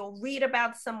like you'll read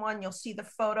about someone, you'll see the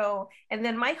photo, and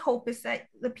then my hope is that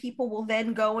the people will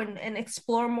then go and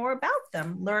explore more about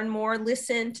them, learn more,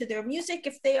 listen to their music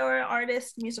if they are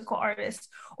artists, musical artists,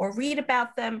 or read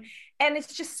about them. And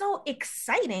it's just so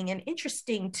exciting and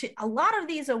interesting. A lot of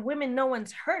these are women no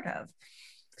one's heard of,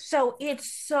 so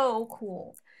it's so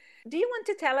cool. Do you want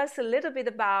to tell us a little bit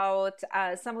about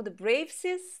some of the Brave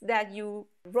Sis that you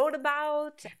wrote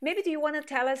about? Maybe do you want to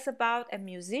tell us about a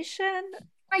musician?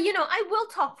 I will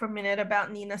talk for a minute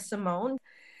about Nina Simone.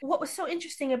 What was so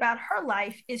interesting about her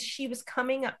life is she was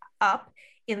coming up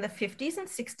in the 50s and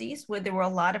 60s where there were a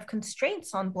lot of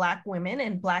constraints on Black women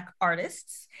and Black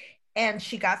artists. And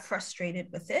she got frustrated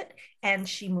with it. And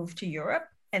she moved to Europe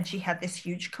and she had this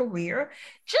huge career,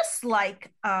 just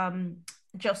like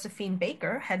Josephine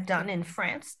Baker had done in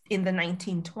France in the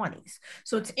 1920s.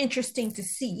 So it's interesting to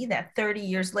see that 30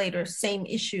 years later, same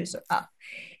issues are up.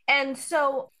 And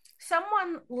so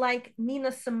someone like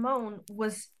Nina Simone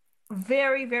was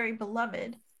very, very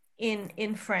beloved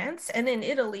in France and in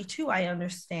Italy too, I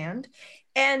understand.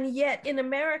 And yet in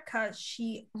America,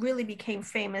 she really became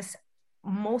famous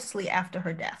mostly after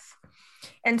her death.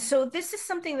 And so this is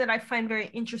something that I find very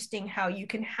interesting, how you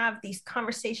can have these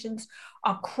conversations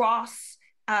across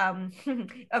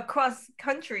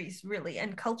countries really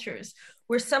and cultures,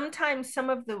 where sometimes some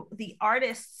of the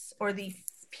artists or the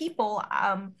people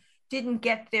didn't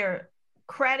get their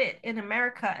credit in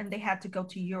America and they had to go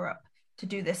to Europe to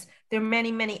do this. There are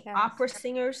many opera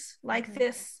singers like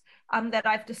this that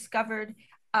I've discovered.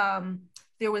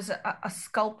 There was a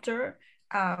sculptor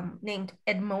named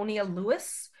Edmonia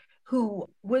Lewis who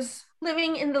was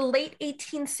living in the late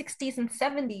 1860s and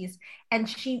 70s, and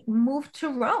she moved to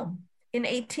Rome in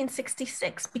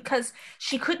 1866 because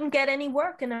she couldn't get any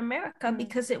work in America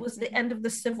because it was the end of the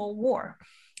Civil War.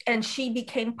 And she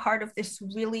became part of this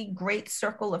really great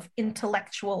circle of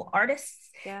intellectual artists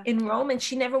in Rome, and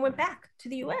she never went back to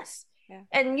the US. Yeah.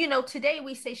 And, today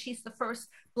we say she's the first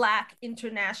Black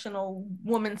international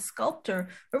woman sculptor,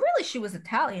 but really she was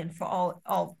Italian for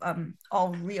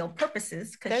all real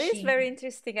purposes. That is very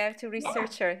interesting. I have to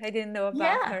research her. I didn't know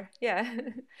about her. Yeah.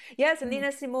 Yes,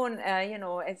 Nina Simone,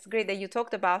 it's great that you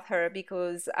talked about her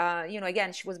because,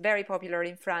 again, she was very popular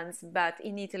in France, but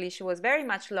in Italy she was very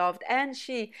much loved, and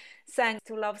she sang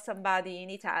To Love Somebody in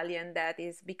Italian that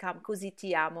is become Così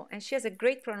ti amo, and she has a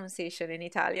great pronunciation in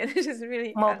Italian, which is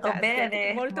really molto fantastic.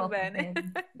 bene. Molto bene.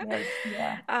 Yes,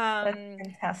 yeah. That's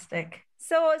fantastic.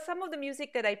 So some of the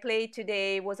music that I played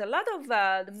today was a lot of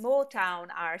the Motown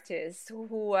artists who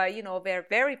were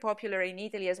very popular in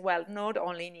Italy as well, not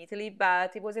only in Italy,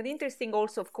 but it was an interesting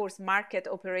also, of course, market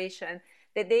operation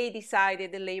that they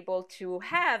decided, the label, to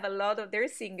have a lot of their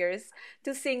singers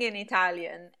to sing in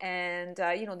Italian. And,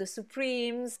 the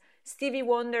Supremes, Stevie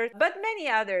Wonder, but many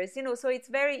others, so it's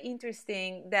very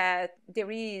interesting that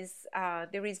there is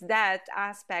that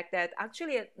aspect that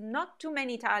actually not too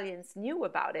many Italians knew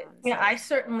about it. Yeah, I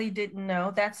certainly didn't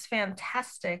know. That's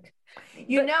fantastic.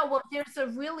 There's a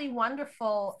really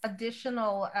wonderful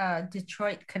additional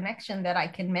Detroit connection that I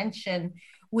can mention,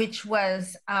 which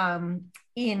was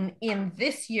in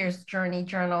this year's Journey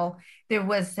Journal, there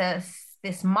was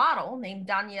this model named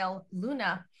Danielle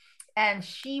Luna, and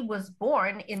she was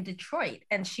born in Detroit,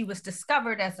 and she was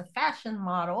discovered as a fashion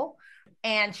model,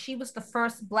 and she was the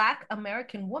first Black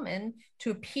American woman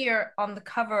to appear on the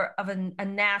cover of a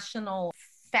national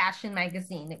fashion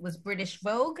magazine. It was British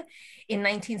Vogue in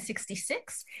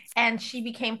 1966, and she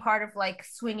became part of like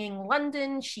Swinging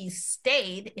London. She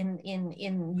stayed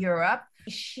in Europe.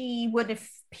 She would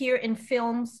appear in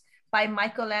films by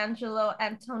Michelangelo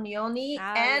Antonioni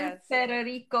and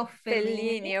Federico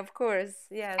Fellini. Of course,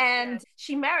 yes. And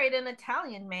she married an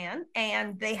Italian man,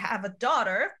 and they have a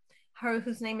daughter,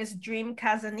 whose name is Dream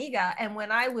Casaniga. And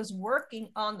when I was working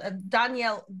on,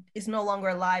 Danielle is no longer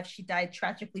alive. She died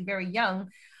tragically very young.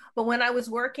 But when I was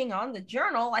working on the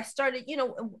journal, I started,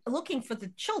 looking for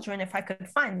the children, if I could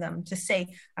find them, to say,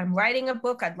 I'm writing a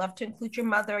book. I'd love to include your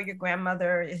mother or your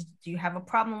grandmother. Do you have a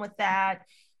problem with that?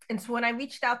 And so when I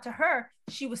reached out to her,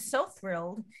 she was so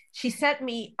thrilled. She sent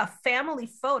me a family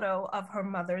photo of her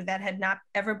mother that had not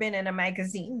ever been in a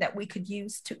magazine that we could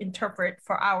use to interpret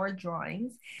for our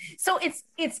drawings. So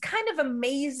it's kind of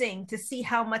amazing to see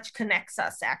how much connects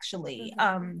us, actually.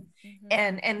 And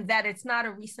that it's not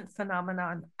a recent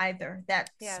phenomenon either, that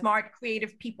smart,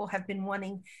 creative people have been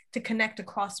wanting to connect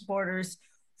across borders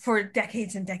for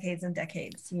decades and decades and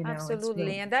decades. Absolutely.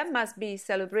 Really... And that must be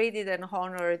celebrated and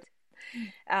honored.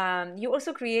 You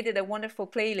also created a wonderful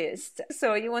playlist.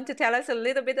 So you want to tell us a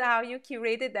little bit how you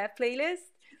curated that playlist?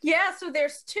 Yeah, so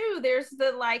there's two. There's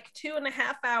the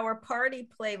 2.5 hour party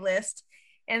playlist.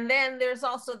 And then there's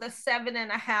also the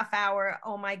 7.5 hour,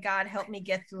 oh my God, help me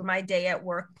get through my day at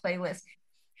work playlist.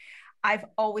 I've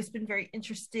always been very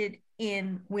interested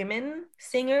in women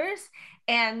singers.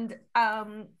 And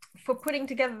for putting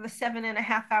together the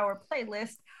 7.5 hour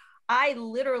playlist, I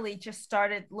literally just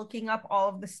started looking up all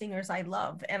of the singers I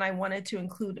love, and I wanted to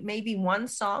include maybe one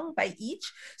song by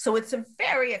each. So it's a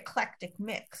very eclectic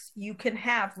mix. You can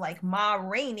have like Ma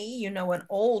Rainey, an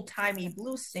old-timey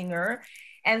blues singer,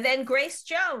 and then Grace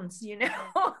Jones, Yeah,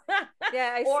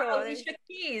 I or saw Alicia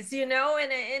Keys,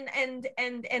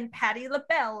 and Patti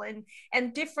LaBelle,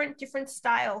 and different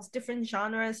styles, different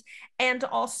genres, and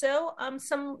also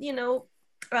some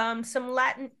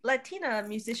Latina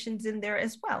musicians in there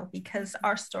as well, because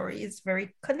our story is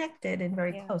very connected and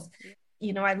very close.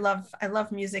 I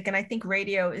love music, and I think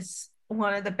radio is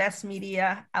one of the best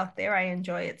media out there. I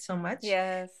enjoy it so much.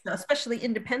 Yes. Especially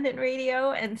independent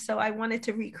radio. And so I wanted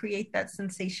to recreate that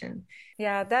sensation.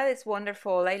 Yeah, that is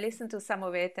wonderful. I listened to some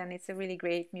of it, and it's a really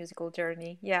great musical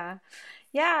journey. Yeah.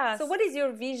 So what is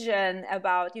your vision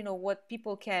about, what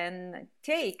people can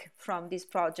take from this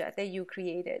project that you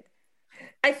created?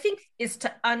 I think is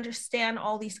to understand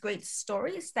all these great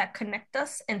stories that connect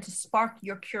us, and to spark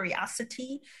your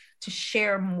curiosity to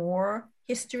share more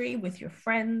history with your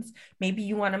friends. Maybe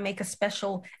you want to make a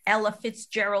special Ella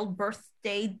Fitzgerald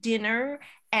birthday dinner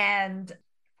and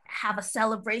have a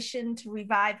celebration to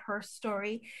revive her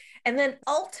story. And then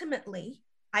ultimately,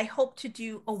 I hope to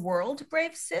do a world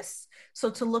Brave Sis. So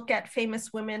to look at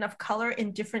famous women of color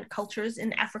in different cultures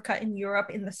in Africa, in Europe,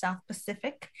 in the South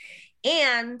Pacific.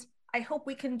 And I hope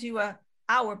we can do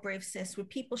our Brave Sis, where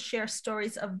people share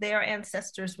stories of their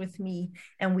ancestors with me,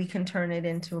 and we can turn it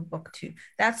into a book too.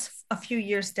 That's a few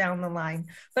years down the line,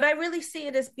 but I really see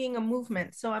it as being a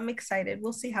movement. So I'm excited.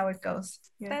 We'll see how it goes.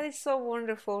 Yeah. That is so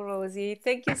wonderful, Rosie.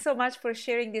 Thank you so much for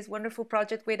sharing this wonderful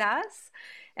project with us.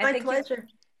 And my pleasure.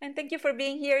 And thank you for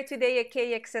being here today at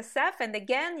KXSF. And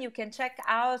again, you can check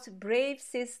out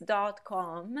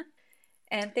bravesis.com.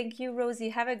 And thank you, Rosie.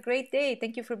 Have a great day.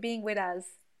 Thank you for being with us.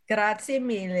 Grazie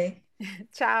mille.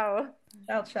 Ciao.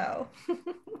 Ciao.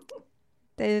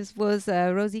 This was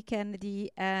Rosie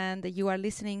Kennedy, and you are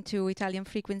listening to Italian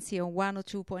Frequency on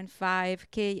 102.5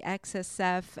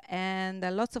 KXSF, and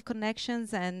lots of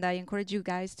connections, and I encourage you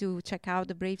guys to check out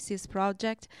the Brave Sis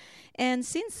project. And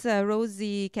since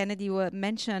Rosie Kennedy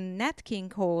mentioned Nat King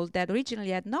Cole, that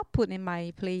originally I had not put in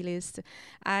my playlist,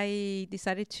 I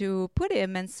decided to put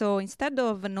him. And so instead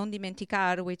of Non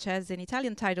Dimenticar, which has an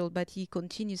Italian title, but he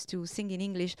continues to sing in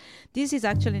English, this is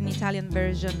actually an Italian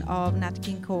version of Nat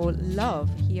King Cole, Love.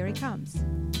 Here it comes.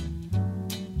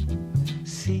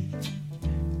 Sì,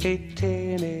 e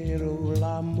tenerò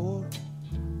l'amor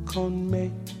con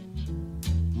me,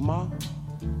 ma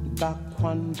da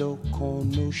quando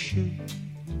conosciuto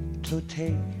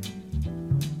te,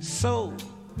 so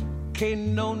che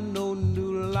non ho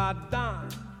nulla da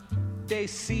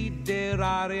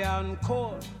desiderare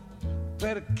ancora,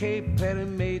 perché per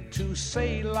me tu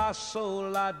sei la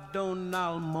sola donna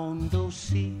al mondo,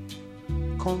 sì.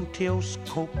 Con te ho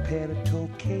scoperto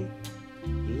che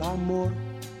l'amor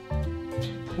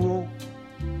può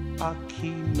a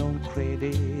chi non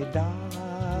crede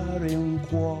dare un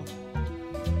cuore,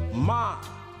 ma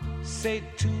se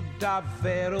tu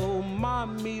davvero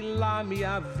m'ami la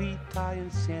mia vita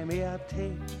insieme a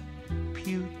te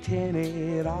più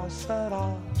tenera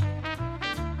sarà.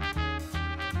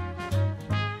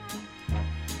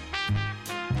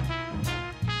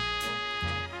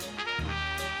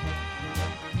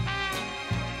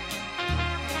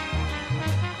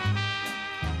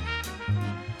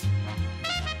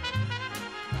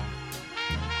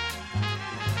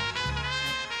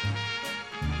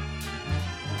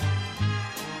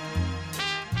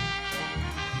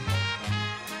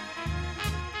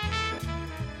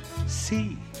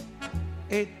 Sì,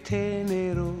 è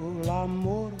tenero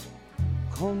l'amore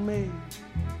con me,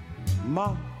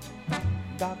 ma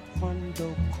da quando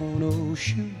ho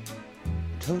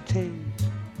conosciuto te,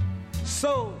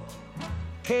 so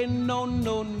che non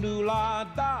ho nulla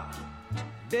da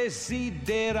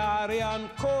desiderare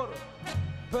ancora,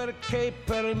 perché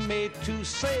per me tu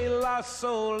sei la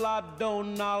sola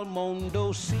donna al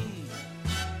mondo, sì,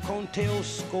 con te ho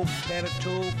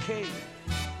scoperto che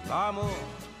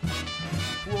l'amore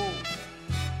può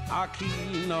a chi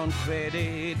non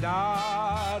crede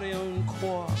dare un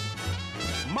cuore,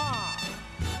 ma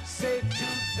se tu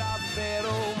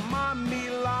davvero m'ami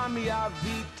la mia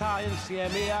vita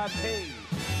insieme a te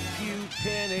più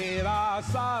tenera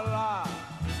sarà.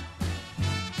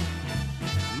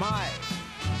 Mai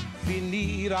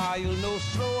finirà il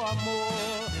nostro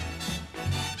amore,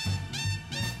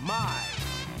 mai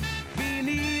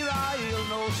finirà il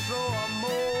nostro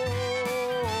amore.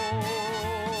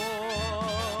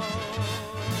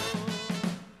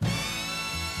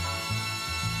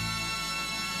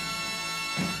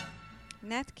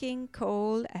 Nat King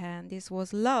Cole, and this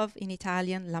was Love in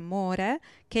Italian, L'Amore,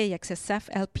 KXSF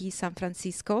LP San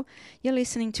Francisco. You're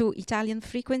listening to Italian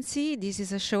Frequency. This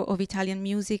is a show of Italian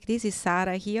music. This is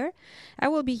Sara here. I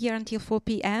will be here until 4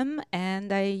 p.m.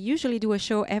 and I usually do a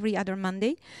show every other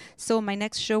Monday. So my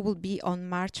next show will be on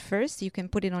March 1st. You can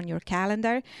put it on your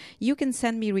calendar. You can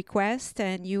send me requests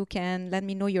and you can let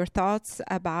me know your thoughts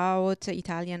about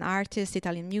Italian artists,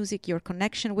 Italian music, your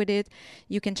connection with it.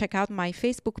 You can check out my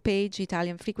Facebook page, Italian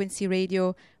Frequency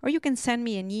Radio, or you can send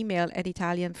me an email at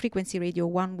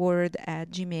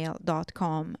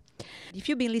italianfrequencyradio@gmail.com. If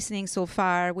you've been listening so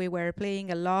far, we were playing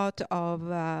a lot of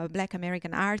Black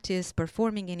American artists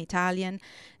performing in Italian.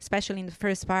 Especially in the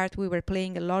first part, we were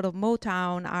playing a lot of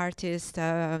Motown artists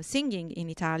singing in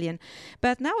Italian.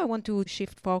 But now I want to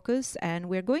shift focus, and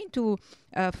we're going to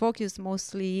focus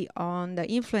mostly on the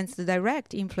influence, the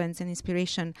direct influence and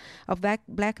inspiration of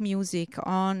black music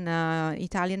on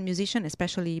Italian musicians,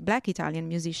 especially Black Italian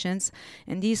musicians.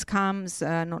 And this comes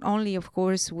not only, of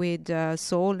course, with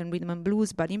soul and rhythm and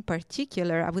blues, but in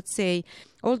particular, I would say,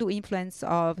 all the influence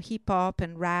of hip-hop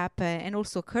and rap, and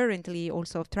also currently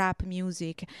also of trap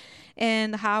music,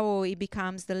 and how it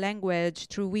becomes the language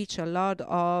through which a lot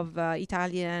of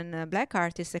Italian black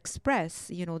artists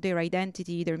express, their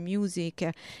identity, their music,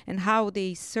 and how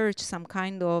they search some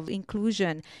kind of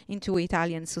inclusion into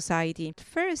Italian society.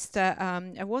 First,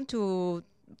 I want to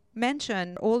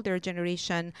mention older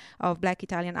generation of Black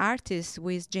Italian artists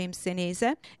with James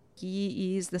Senese.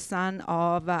 He is the son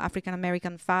of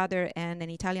African-American father and an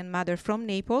Italian mother from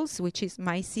Naples, which is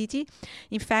my city.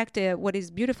 In fact, what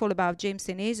is beautiful about James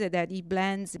Senese that he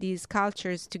blends these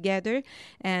cultures together,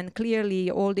 and clearly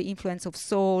all the influence of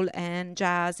soul and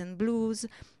jazz and blues.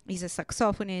 He's a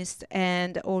saxophonist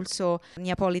and also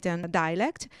Neapolitan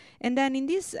dialect. And then in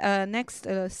this next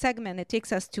segment, it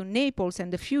takes us to Naples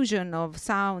and the fusion of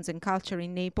sounds and culture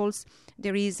in Naples.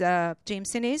 There is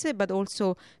James Senese, but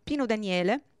also Pino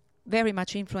Daniele, very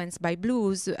much influenced by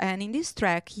blues, and in this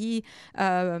track he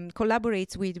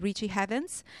collaborates with Richie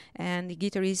Evans, and the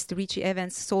guitarist Richie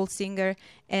Evans, soul singer,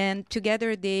 and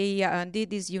together they did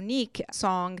this unique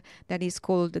song that is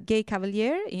called Gay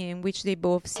Cavalier, in which they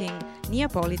both sing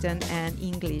Neapolitan and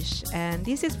English. And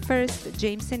this is first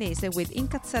James Senese with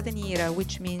Incazzata Nera,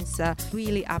 which means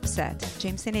really upset.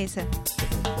 James Senese.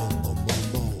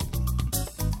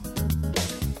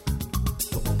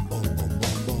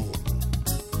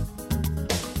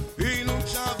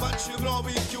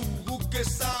 Provi più che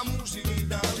sta musica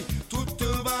italiana, tutte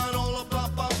parole bla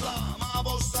bla bla, ma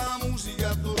vostra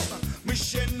musica tosta mi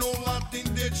scendono latte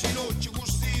in te ginocchio,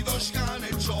 questi toscani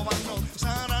e giovani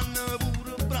saranno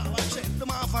pure brava gente,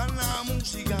 ma fanno la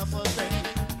musica fratelli.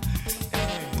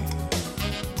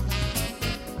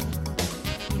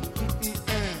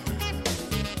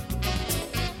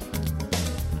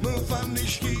 Mi fanno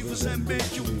schifo sempre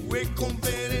più e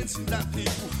conferenze da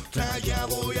tipo, tra chi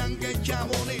voi anche chi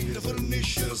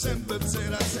sempre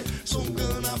 0 a 6. Sono che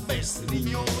una bestia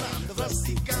ignorante, fra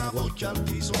sti capocchi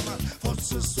altisonanti.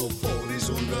 Forse sto fuori,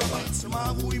 sono che pazzo,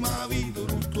 ma voi ma vita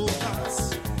tutto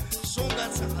cazzo. Sono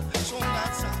cazzate, sono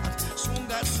cazzate, sono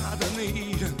cazzate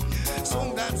mie.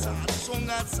 Sono cazzate, sono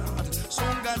cazzate,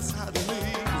 sono cazzate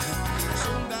mie.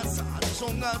 Sono cazzate,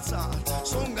 sono cazzate,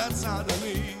 sono cazzate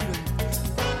mie.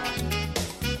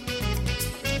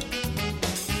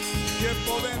 Che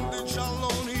potente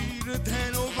giallonire te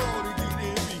no cori di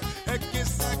devi. E che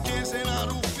sta chiesa è una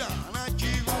ruffana,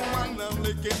 chi comanda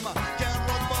le che ma. Che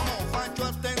roba mo faccio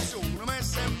attenzione, ma è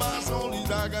sempre la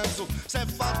solita canzone. Se è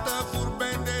fatta furba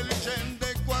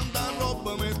intelligente, quanta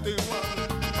roba mette in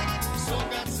mano. Sono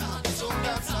cazzate, sono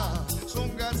cazzate,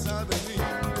 sono cazzate mie.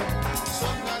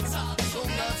 Sono cazzate,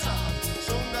 sono cazzate,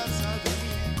 sono cazzate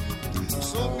mie.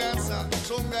 Sono cazzate,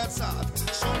 sono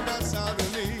cazzate, sono cazzate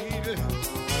mie.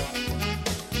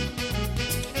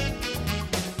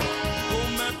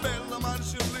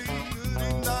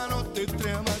 E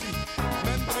tremati,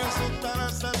 mentre sotto la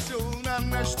stazione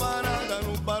hanno sparato in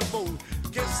un barbone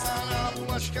che sta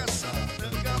una scassata,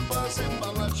 campa sempre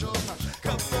alla giornata,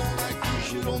 che buona chi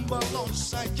ci rompe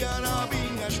l'ossa, chiara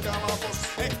pigna scava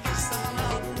fossa, e che sta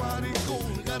una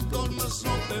ricone che dorme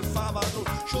snotte e fa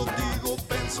padrone. Ciò dico,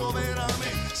 penso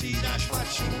veramente, si lascia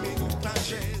facciare tutta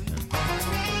gente.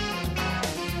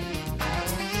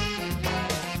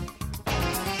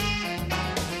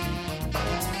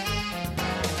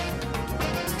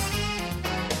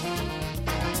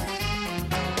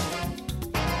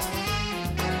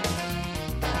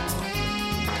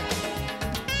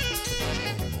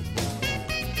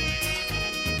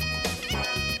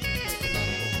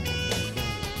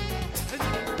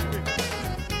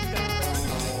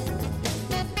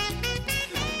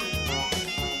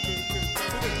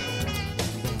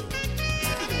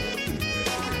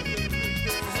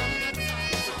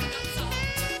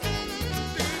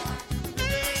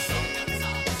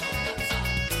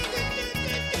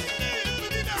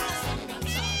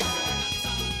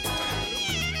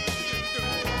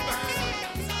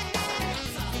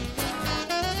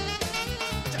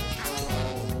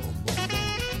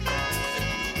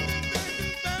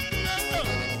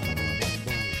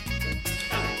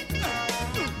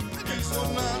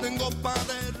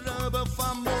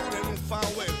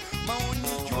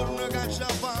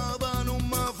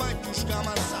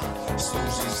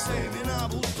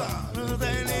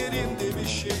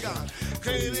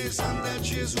 Crede Santa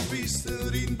Gesù Cristo,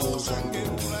 rindosa anche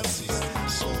un razzista.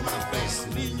 Sono una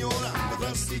bestia ignorante,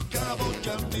 tra sti capocchi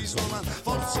altisonanti.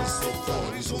 Forse sto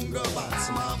fuori, son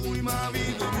capazzo, ma voi ma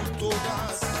vita tutto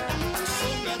cazzo.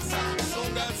 Son cazzati,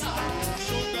 son cazzati,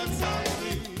 son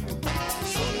cazzati.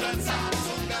 Son cazzati,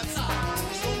 son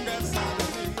cazzati, son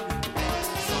cazzati.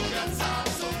 Son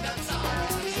cazzati, son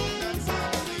cazzati, son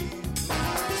cazzati.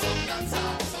 Son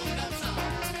cazzati, son cazzati.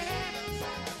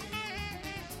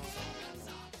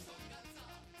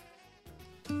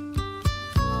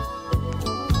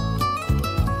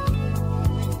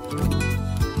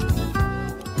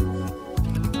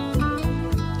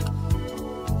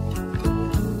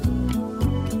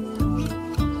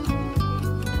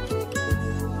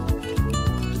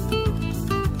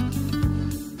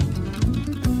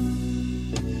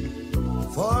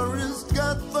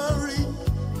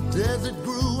 Desert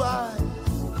grew wide,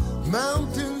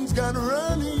 mountains got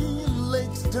runny,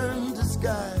 lakes turned to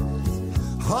skies.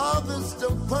 Harvest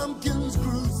of pumpkins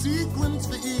grew sequins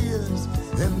for ears,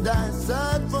 and I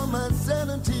sighed for my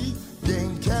sanity,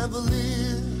 gained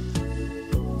cavalier.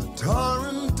 A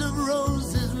torrent of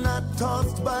roses not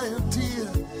tossed by a tear.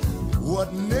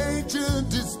 What nature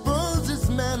disposes,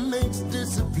 man makes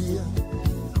disappear.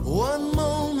 One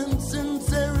moment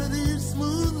sincerity,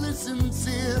 smoothly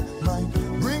sincere, might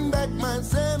bring back my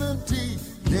sanity,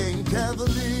 gain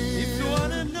cavalier. If you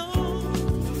wanna know,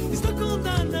 it's the cool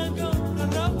time to go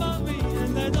and rub on me,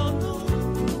 and I don't know.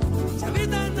 Se la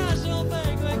vita nasce un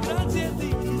pego e grazie a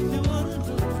Dio. If you wanna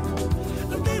know,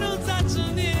 a te non faccio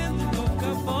niente, non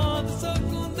capo, sono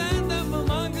contenta, ma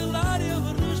manca l'aria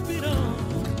per respirare.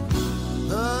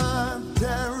 The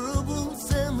terrible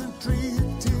cemetery,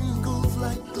 it tingles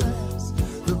like glass.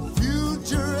 The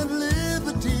future and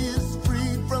liberty is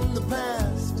freed from the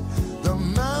past. The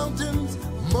mountains,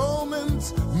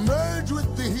 moments merge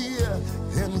with the here,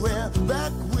 and we're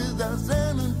back with our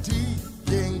sanity,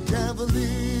 being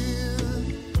cavalier.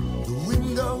 The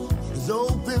window is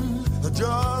open,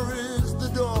 ajar is the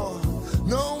door.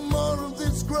 No more of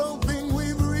this groping,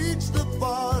 we've reached the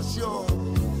far shore.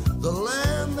 The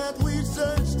land that we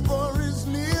searched for is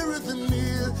nearer than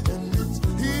near, and it's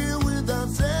here with our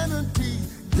sanity,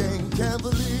 gang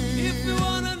cavalier. If you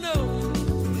wanna know,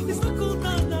 it's the cool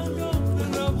time to go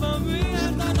and rub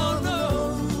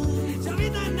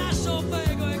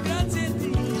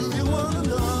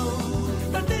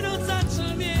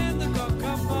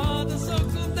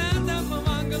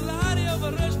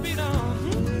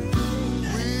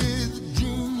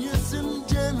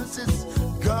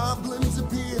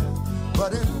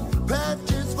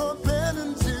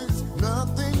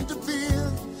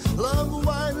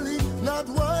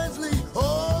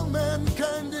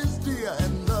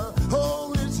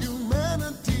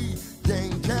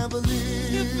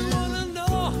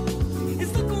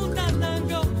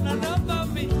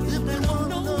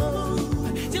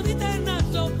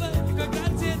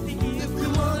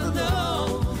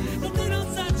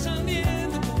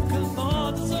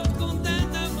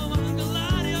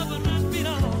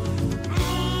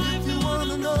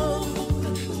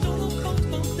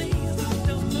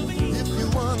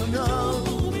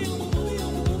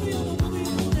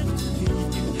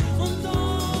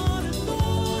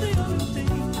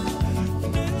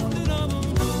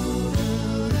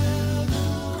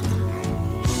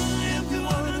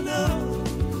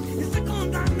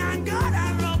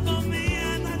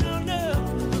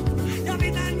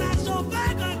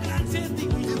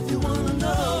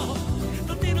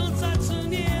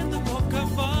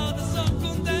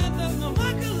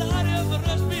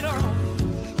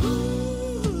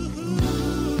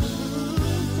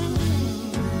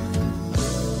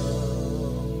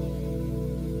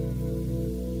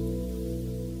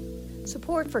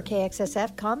Support for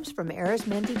KXSF comes from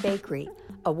Arizmendi Bakery,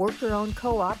 a worker-owned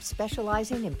co-op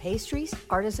specializing in pastries,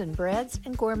 artisan breads,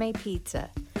 and gourmet pizza.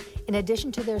 In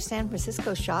addition to their San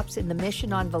Francisco shops in the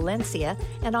Mission on Valencia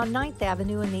and on 9th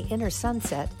Avenue in the Inner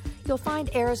Sunset, you'll find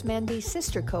Arizmendi's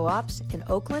sister co-ops in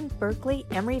Oakland, Berkeley,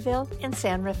 Emeryville, and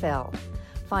San Rafael.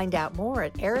 Find out more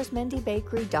at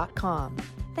arizmendibakery.com.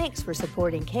 Thanks for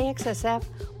supporting KXSF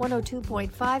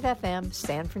 102.5 FM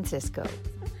San Francisco.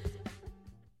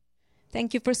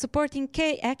 Thank you for supporting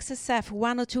KXSF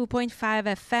 102.5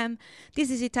 FM. This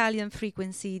is Italian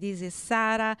Frequency. This is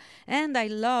Sara. And I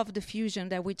love the fusion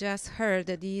that we just heard.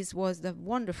 This was the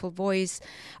wonderful voice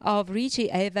of Richie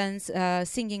Evans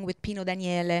singing with Pino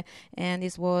Daniele. And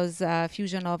this was a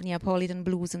fusion of Neapolitan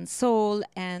blues and soul.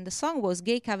 And the song was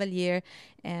Gay Cavalier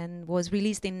and was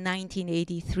released in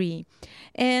 1983.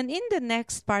 And in the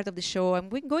next part of the show, I'm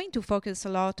going to focus a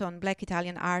lot on Black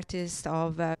Italian artists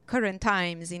of current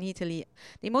times in Italy.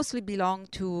 They mostly belong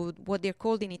to what they're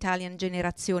called in Italian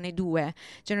Generazione 2,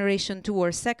 Generation 2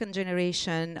 or second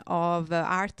generation of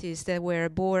artists that were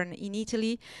born in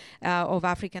Italy of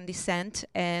African descent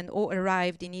and all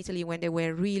arrived in Italy when they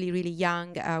were really, really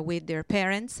young with their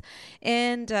parents,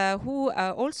 and who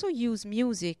also use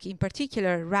music, in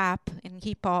particular rap and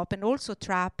hip-hop and also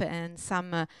trap and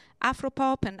some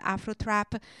Afropop and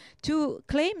Afro-trap, to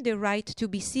claim the right to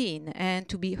be seen and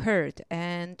to be heard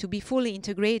and to be fully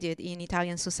integrated in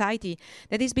Italian society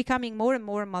that is becoming more and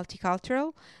more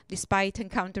multicultural despite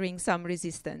encountering some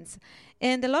resistance.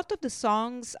 And a lot of the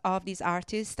songs of these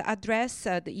artists address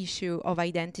the issue of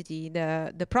identity,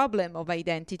 the problem of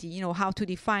identity, how to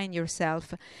define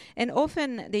yourself. And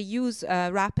often they use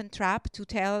rap and trap to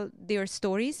tell their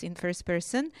stories in first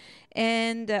person.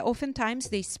 And oftentimes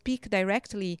they speak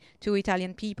directly to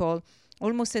Italian people,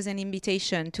 almost as an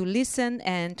invitation to listen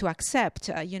and to accept,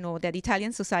 that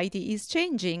Italian society is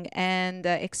changing and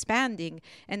expanding,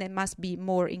 and it must be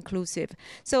more inclusive.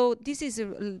 So this is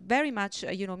very much,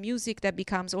 music that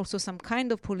becomes also some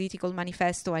kind of political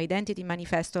manifesto, identity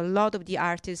manifesto. A lot of the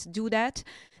artists do that.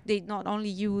 They not only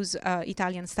use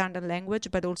Italian standard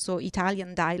language, but also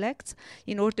Italian dialects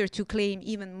in order to claim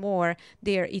even more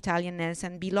their Italianness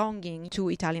and belonging to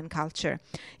Italian culture.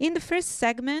 In the first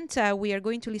segment, we are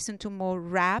going to listen to more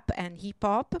rap and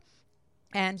hip-hop.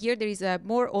 And here there is a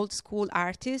more old school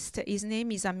artist. His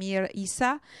name is Amir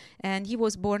Issa, and he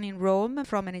was born in Rome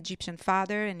from an Egyptian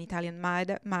father and Italian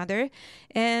mother.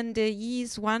 And he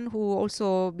is one who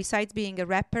also, besides being a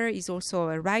rapper, is also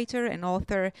a writer, an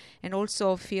author, and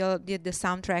also did the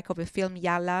soundtrack of a film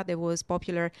Yalla that was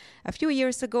popular a few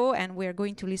years ago. And we're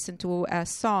going to listen to a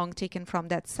song taken from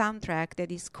that soundtrack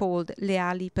that is called Le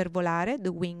ali per volare,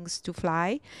 the wings to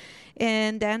fly.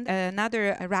 And then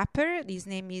another rapper, his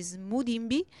name is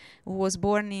Mudimbi, who was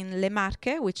born in Le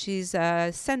Marche, which is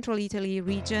a central Italy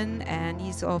region, and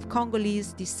is of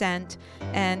Congolese descent,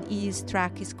 and his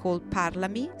track is called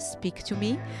Parlami, Speak to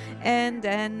Me. And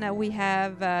then we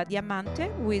have Diamante,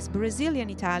 who is Brazilian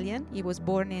Italian. He was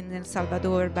born in El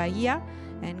Salvador, Bahia,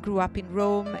 and grew up in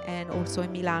Rome and also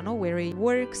in Milano, where he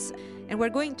works. And we're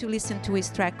going to listen to his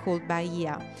track called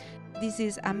Bahia. This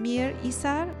is Amir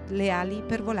Issa, Le ali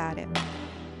per volare.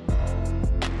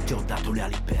 Ti ho dato le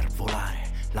ali per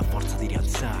volare, la forza di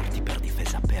rialzarti per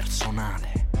difesa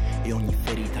personale. E ogni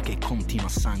ferita che continua a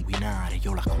sanguinare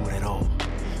io la curerò,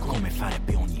 come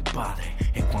farebbe ogni padre.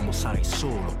 E quando sarai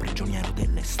solo, prigioniero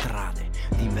delle strade,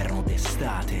 d'inverno o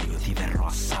d'estate, io ti verrò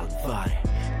a salvare.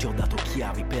 Ti ho dato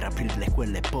chiavi per aprirle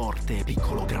quelle porte,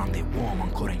 piccolo grande uomo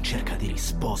ancora in cerca di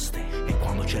risposte. E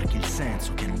quando cerchi il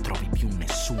senso che non trovi più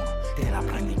nessuno, te la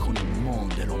prendi con il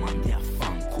mondo e lo mandi a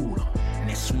fanculo.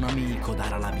 Nessun amico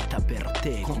darà la vita per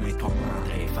te, come tua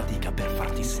madre fatica per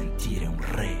farti sentire un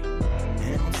re.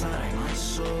 E non sarai mai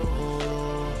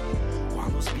solo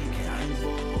quando spiccherai il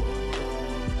volo,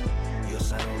 io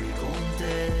sarò lì con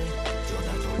te. Ti ho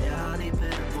dato le ali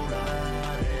per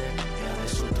volare e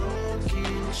adesso tocchi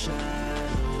il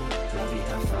cielo, la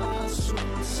vita fa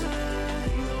sul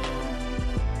serio.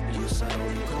 Io sarò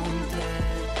lì con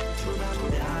te, ti ho dato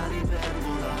le ali per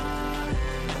volare.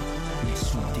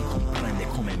 Nessuno ti comprende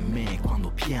come me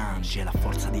quando piangi, è la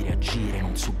forza di reagire,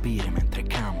 non subire mentre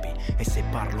cambi. E se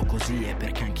parlo così è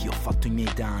perché anch'io ho fatto i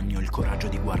miei danni, ho il coraggio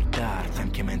di guardarti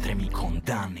anche mentre mi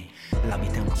condanni. La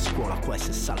vita è una scuola qua e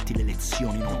se salti le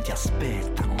lezioni non ti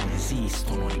aspettano, non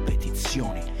esistono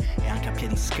ripetizioni. E anche a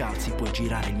piedi scalzi puoi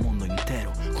girare il mondo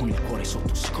intero, con il cuore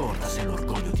sotto scorta sei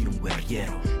l'orgoglio di un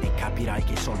guerriero. E capirai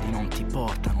che i soldi non ti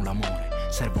portano l'amore,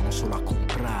 servono solo a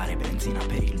comprare benzina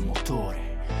per il motore.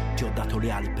 Ti ho dato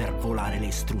le ali per volare, le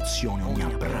istruzioni, ogni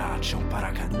abbraccio è un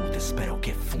paracadute, spero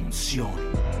che funzioni.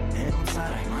 E non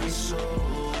sarai mai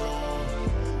solo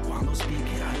quando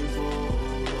spiegherai il volo,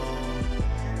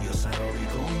 io sarò lì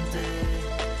con te,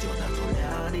 ti ho dato le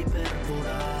ali per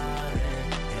volare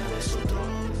e adesso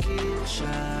tocchi il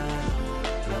cielo,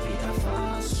 la vita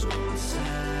fa sul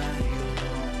serio,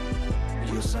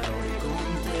 io sarò lì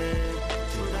con te,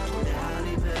 ti ho dato le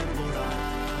ali per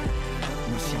volare.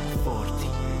 Noi siamo forti,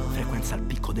 frequenza al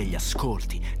picco degli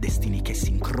ascolti, destini che si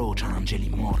incrociano, angeli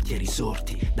morti e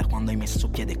risorti. Da quando hai messo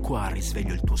piede qua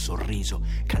risveglio il tuo sorriso,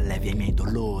 che allevia i miei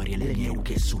dolori e le mie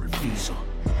rughe sul viso.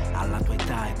 Alla tua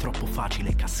età è troppo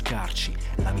facile cascarci,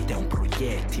 la vita è un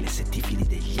proiettile se ti fidi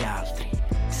degli altri.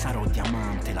 Sarò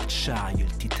diamante, l'acciaio,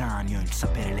 il titanio, il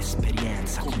sapere,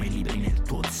 l'esperienza, come i libri nel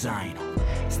tuo zaino.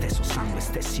 Stesso sangue,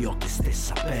 stessi occhi,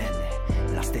 stessa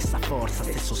pelle, la stessa forza,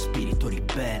 stesso spirito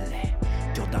ribelle.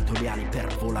 Ti ho dato le ali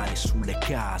per volare sulle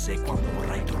case, quando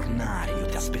vorrai tornare io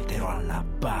ti aspetterò alla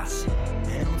base.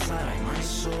 E non sarai mai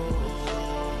solo,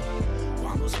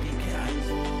 quando spiccherai il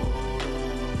volo,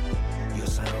 io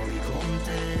sarò lì con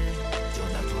te, ti ho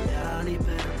dato le ali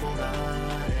per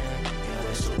volare e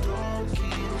adesso tocchi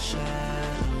il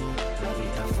cielo, la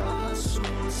vita fa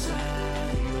sul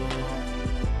serio,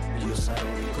 io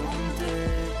sarò lì con te,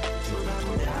 ti ho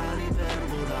dato le ali per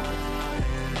volare.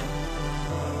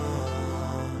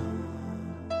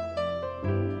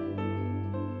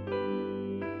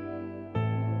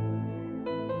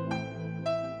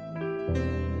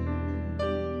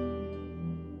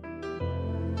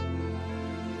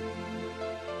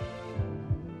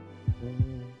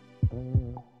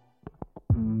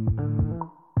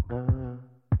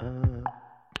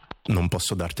 Non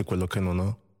posso darti quello che non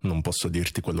ho, non posso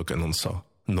dirti quello che non so.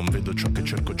 Non vedo ciò che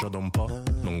cerco già da un po',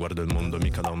 non guardo il mondo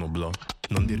mica da un oblò.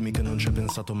 Non dirmi che non ci hai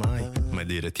pensato mai, mai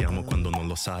dire ti amo quando non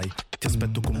lo sai. Ti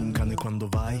aspetto come un cane quando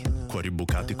vai, cuori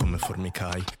bucati come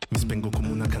formicai. Mi spengo come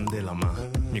una candela ma,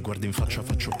 mi guardi in faccia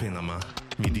faccio pena ma,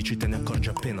 mi dici te ne accorgi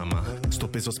appena ma, sto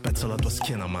peso spezza la tua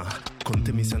schiena ma, con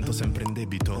te mi sento sempre in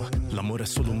debito. L'amore è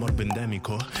solo un morbo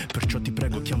endemico, perciò ti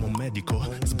prego chiama un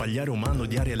medico. Sbagliare umano,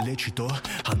 diario è lecito,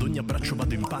 ad ogni abbraccio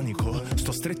vado in panico.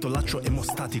 Sto stretto laccio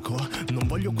emostatico, non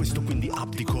voglio questo quindi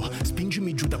abdico.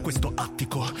 Spingimi giù da questo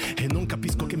attico e non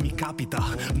capisco che mi capita.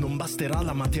 Non basterà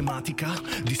la matematica,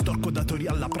 distorco da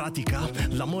teoria alla pratica.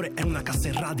 L'amore è una cassa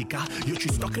in radica, io ci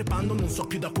sto crepando non so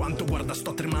più da quanto. Guarda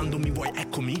sto tremando, mi vuoi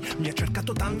eccomi. Mi hai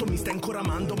cercato tanto, mi stai ancora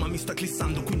amando, ma mi sto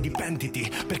eclissando quindi pentiti.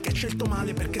 Perché hai scelto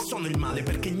male, perché sono il male,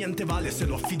 perché niente vale se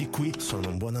lo affidi qui. Sono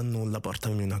un buon a nulla,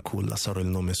 portami una culla, sarò il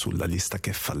nome sulla lista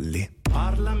che fallì.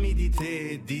 Parlami di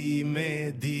te, di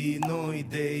me, di noi,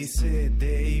 dei se,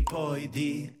 dei poi,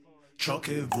 di ciò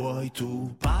che vuoi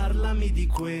tu. Parlami di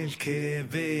quel che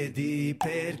vedi,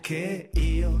 perché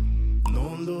io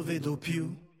non lo vedo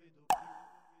più.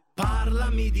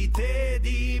 Parlami di te,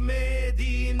 di me,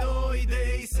 di noi,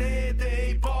 dei se,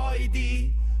 dei poi,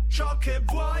 di ciò che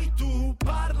vuoi tu.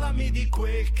 Parlami di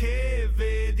quel che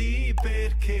vedi,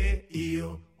 perché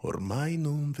io Ormai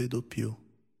non vedo più.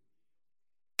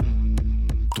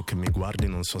 Tu che mi guardi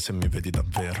non so se mi vedi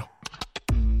davvero.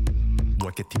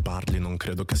 Vuoi che ti parli, non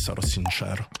credo che sarò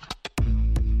sincero.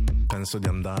 Penso di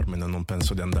andarmene, non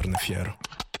penso di andarne fiero.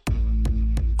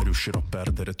 Riuscirò a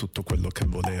perdere tutto quello che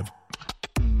volevo.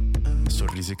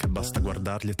 Sorrisi che basta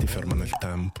guardarli e ti fermano il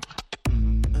tempo.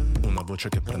 Una voce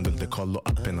che prende il decollo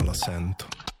appena la sento.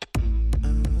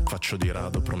 Faccio di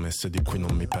rado promesse di cui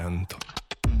non mi pento.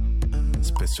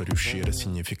 Spesso riuscire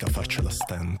significa farcela a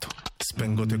stento.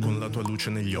 Spengo te con la tua luce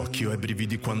negli occhi. Ho i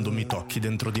brividi quando mi tocchi.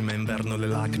 Dentro di me inverno le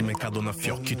lacrime cadono a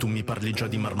fiocchi. Tu mi parli già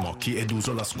di marmocchi ed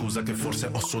uso la scusa che forse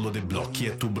ho solo dei blocchi.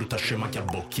 E tu brutta scema che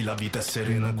abbocchi. La vita è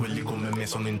serena, quelli come me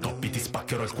sono intoppi. Ti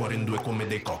spaccherò il cuore in due come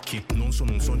dei cocchi. Non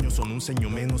sono un sogno, sono un segno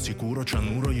meno sicuro.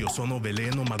 Cianuro, io sono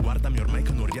veleno. Ma guardami ormai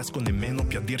che non riesco nemmeno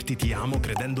più a dirti ti amo,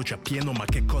 credendoci appieno. Ma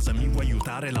che cosa mi vuoi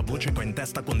aiutare? La voce che ho in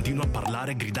testa continua a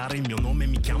parlare, gridare il mio nome,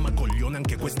 mi chiama coglione.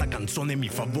 Anche questa canzone mi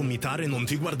fa vomitare. Non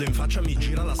ti guardo in faccia, mi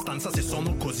gira la stanza. Se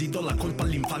sono così do la colpa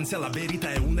all'infanzia. La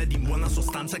verità è una ed in buona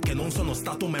sostanza è che non sono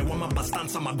stato mai uomo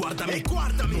abbastanza. Ma guardami, e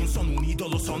guardami, non sono un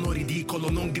idolo, sono ridicolo.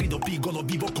 Non grido pigolo,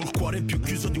 vivo col cuore più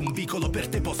chiuso di un vicolo. Per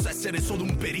te posso essere solo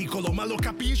un pericolo, ma lo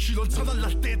capisci, non sono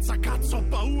all'altezza. Cazzo, ho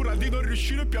paura di non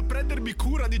riuscire più a prendermi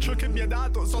cura di ciò che mi hai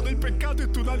dato. Sono il peccato e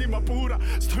tu un'anima pura.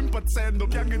 Sto impazzendo,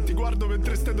 piango e ti guardo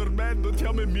mentre stai dormendo. Ti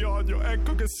amo e mi odio,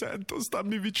 ecco che sento.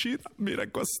 Stammi vicina, mi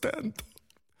reggo a stento.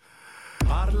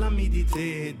 Parlami di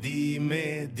te, di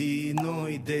me, di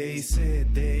noi, dei se,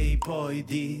 dei poi,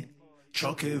 di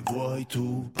ciò che vuoi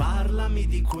tu. Parlami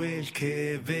di quel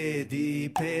che vedi,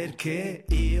 perché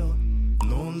io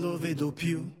non lo vedo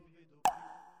più.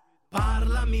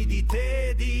 Parlami di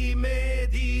te, di me,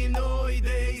 di noi,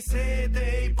 dei se,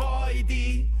 dei poi,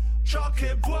 di ciò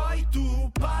che vuoi tu,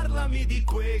 parlami di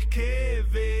quel che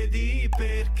vedi,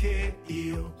 perché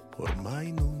io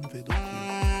ormai non vedo più.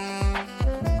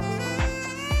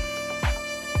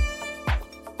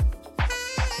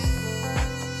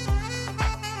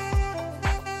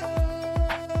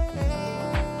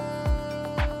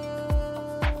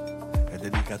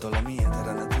 Dedicato alla mia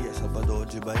terra natia, Salvador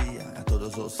de Bahia, a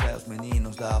todos os seus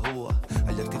meninos da rua,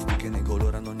 agli artisti che ne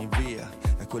colorano ogni via,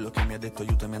 è quello che mi ha detto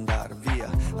aiutami a andar via,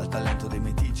 al talento dei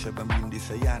meticci, ai bambini di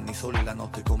 6 anni, soli la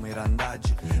notte come i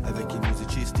randaggi, ai vecchi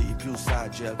musicisti i più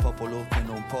saggi, al popolo che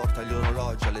non porta gli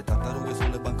orologi, alle tartarughe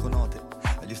sulle banconote,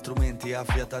 agli strumenti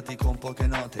affiatati con poche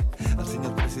note, al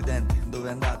signor presidente,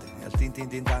 dove andate? E al tin tin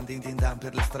tin tan tin tin tan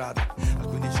per le strade, al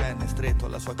quindicenne stretto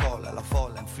alla sua colla, la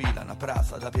folla in fila, una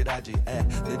prasa da piraggi, è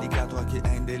dedicato a chi è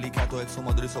indelicato, è il suo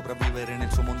modo di sopravvivere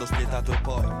nel suo mondo spietato, e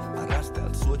poi arrasta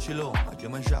al suo cilone, a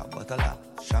Giamangià, Batalà,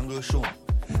 Shango Shun,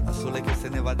 al sole che se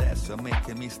ne va adesso, e a me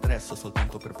che mi stresso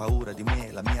soltanto per paura di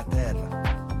me, la mia terra,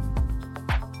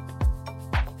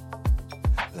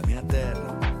 la mia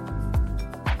terra,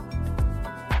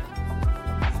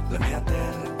 la mia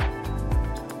terra,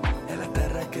 è la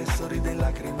terra che sorride in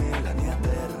lacrime, la mia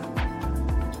terra,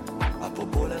 a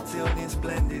popolazioni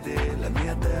splendide, la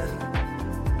mia terra,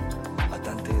 a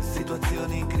tante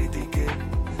situazioni critiche,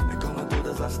 e come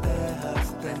todas as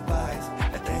terras, tem paz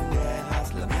e tem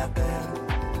guerras, la mia terra,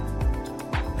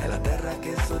 è la terra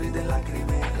che sorride in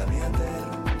lacrime, la mia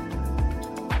terra,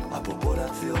 a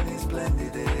popolazioni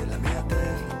splendide, la mia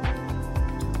terra,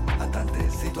 a tante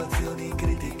situazioni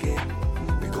critiche,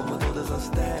 e come todas as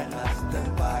terras,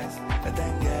 tem paz e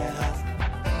tem guerras.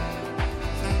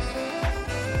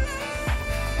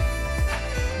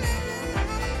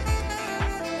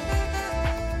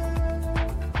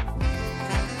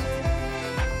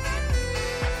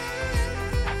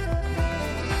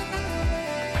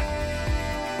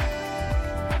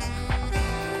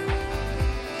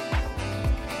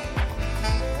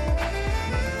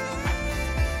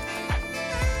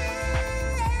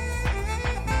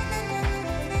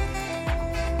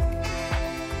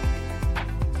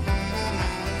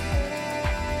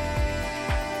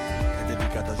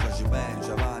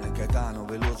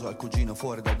 Al cugino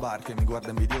fuori dal bar che mi guarda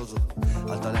invidioso,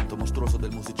 al talento mostruoso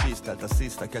del musicista, al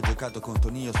tassista che ha giocato con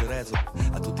Tonio Cereso,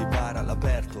 a tutti i bar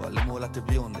all'aperto, alle mulate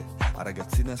bionde, al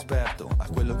ragazzino esperto, a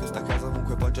quello che sta a casa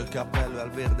ovunque poggia il cappello, e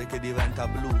al verde che diventa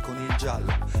blu con il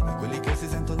giallo, a quelli che si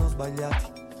sentono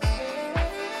sbagliati,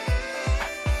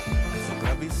 ai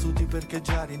sopravvissuti perché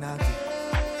già rinati,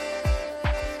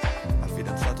 al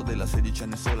fidanzato della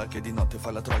 16enne sola che di notte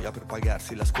fa la troia per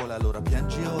pagarsi la scuola, allora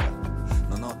piangi ora,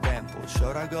 non ho tempo,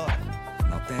 choro agora,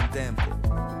 non tem tempo,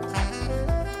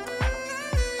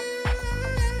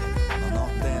 non ho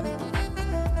tempo.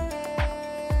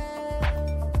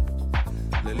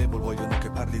 Le label vogliono che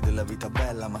parli della vita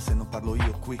bella, ma se non parlo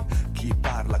io qui, chi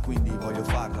parla? Quindi voglio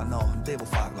farla, no, devo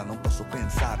farla, non posso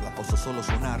pensarla, posso solo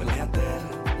suonarla. La mia terra,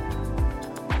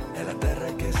 è la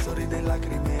terra che sorride in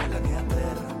lacrime, la mia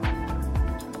terra,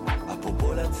 a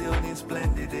popolazioni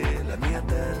splendide, la mia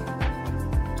terra,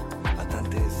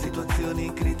 tante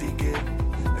situazioni critiche,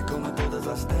 e come todas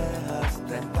as terras,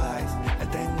 tem paz e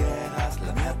tem guerras,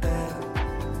 la mia terra,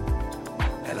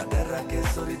 è la terra che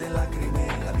sorride in lacrime,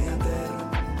 la mia terra,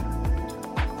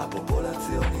 a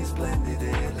popolazioni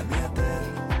splendide, la mia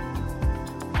terra,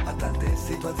 a tante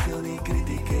situazioni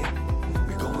critiche,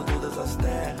 e come todas as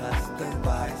terras, tem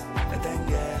paz e tem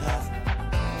guerras.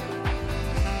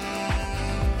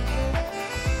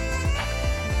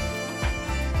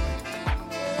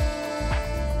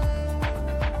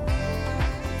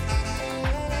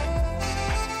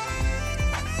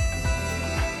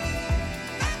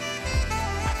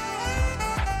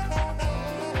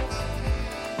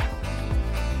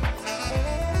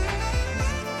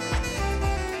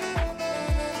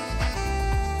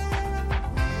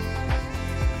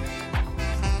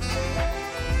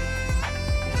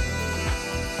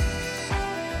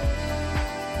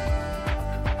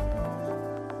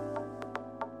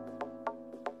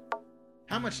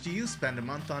 How much do you spend a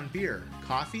month on beer?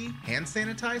 Coffee? Hand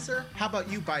sanitizer? How about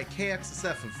you buy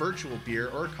KXSF a virtual beer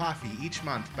or coffee each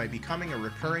month by becoming a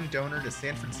recurring donor to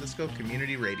San Francisco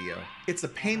Community Radio? It's a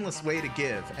painless way to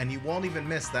give, and you won't even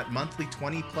miss that monthly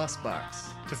 20+ bucks.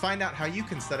 To find out how you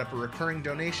can set up a recurring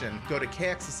donation, go to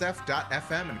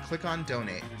kxsf.fm and click on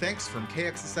Donate. Thanks from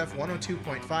KXSF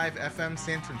 102.5 FM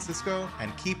San Francisco,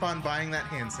 and keep on buying that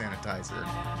hand sanitizer.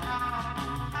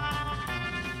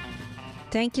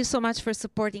 Thank you so much for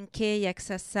supporting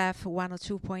KXSF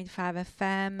 102.5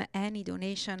 FM. Any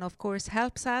donation, of course,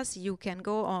 helps us. You can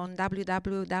go on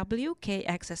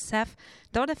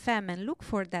www.kxsf.fm and look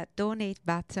for that donate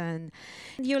button.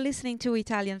 You're listening to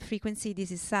Italian Frequency.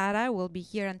 This is Sara. We'll be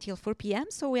here until 4 p.m.,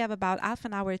 so we have about half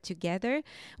an hour together. I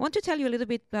want to tell you a little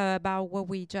bit about what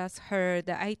we just heard.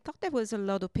 I thought there was a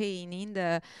lot of pain in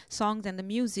the songs and the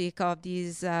music of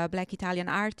these Black Italian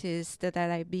artists that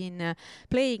I've been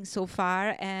playing so far.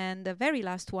 And the very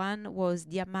last one was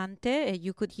Diamante.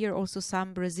 You could hear also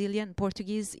some Brazilian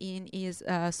Portuguese in his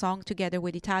song together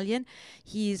with Italian.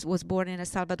 He was born in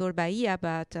Salvador, Bahia,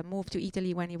 but moved to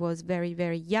Italy when he was very,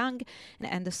 very young.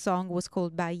 And the song was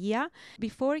called Bahia.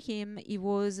 Before him, he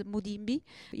was Mudimbi,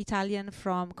 Italian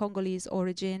from Congolese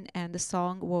origin, and the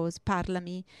song was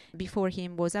Parlami. Before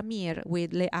him was Amir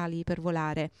with Le Ali per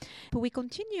volare. We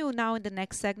continue now in the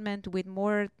next segment with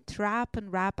more trap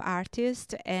and rap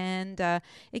artists, and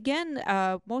again,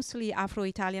 mostly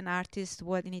Afro-Italian artists.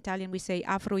 What in Italian we say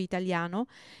Afro-Italiano,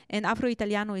 and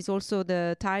Afro-Italiano is also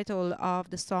the title of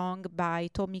the song by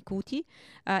Tommy Cuti.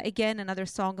 Again, another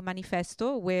song,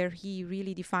 Manifesto, where he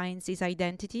really defines his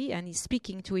identity and is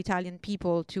speaking to Italian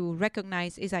people to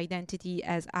recognize his identity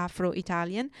as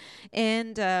Afro-Italian.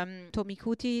 And Tommy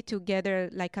Cuti, together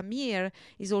like Amir,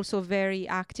 is also very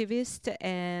activist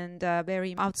and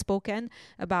very outspoken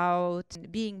about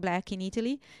being black in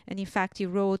Italy. And in fact, he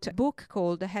wrote a book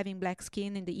called Having Black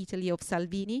Skin in the Italy of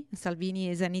Salvini. Salvini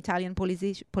is an Italian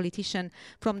politician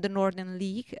from the Northern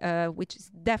League, which is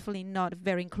definitely not a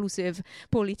very inclusive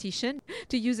politician,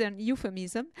 to use an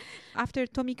euphemism. After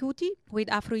Tommy Cuti, with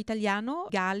Afro-Italiano,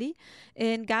 Gali.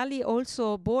 And Gali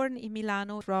also born in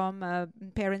Milano from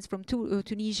parents from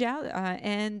Tunisia,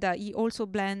 and he also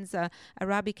blends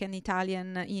Arabic and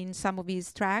Italian in some of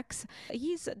his tracks.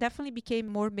 He's definitely became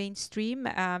more mainstream,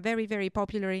 very, very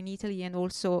popular in Italy and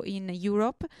also in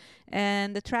Europe.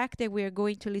 And the track that we're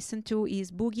going to listen to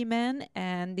is Boogeyman,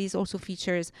 and this also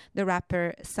features the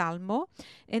rapper Salmo.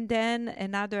 And then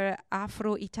another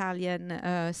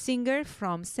Afro-Italian singer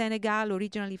from Senegal,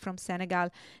 originally from Senegal,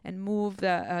 and moved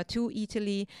to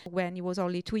Italy when he was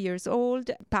only 2 years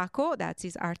old. Paco, that's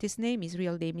his artist name. His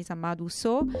real name is Amadou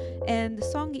So. And the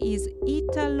song is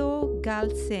Italo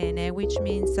Galsene, which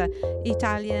means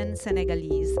Italian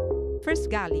Senegalese. First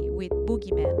Gali with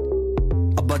Boogeyman.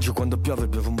 A Baggio quando piove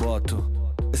un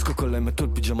botto. Esco con lei, metto il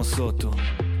pigiama sotto.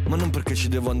 Ma non perché ci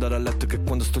devo andare a letto, che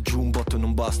quando sto giù un botto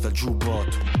non basta, giù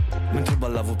botto. Mentre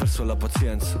ballavo ho perso la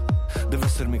pazienza, deve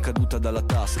essermi caduta dalla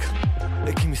tasca.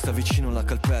 E chi mi sta vicino la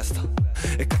calpesta.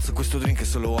 E cazzo questo drink è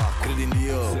solo acqua. Credi in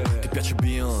Dio, sì. Ti piace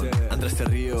Beyond, sì. Andresti a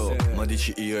Rio, sì. Ma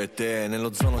dici io e te.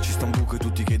 Nello zono ci sta un buco e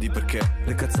tu ti chiedi perché.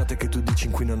 Le cazzate che tu dici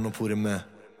inquinano pure me.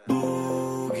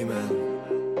 Boogeyman,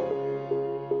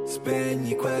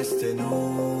 spegni queste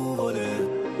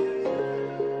nuvole,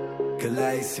 che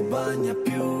lei si bagna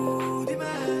più di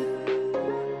me.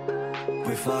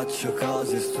 Poi faccio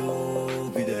cose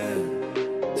stupide,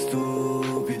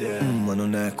 stupide. Ma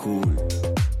non è cool.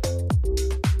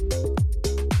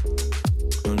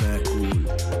 Non è cool.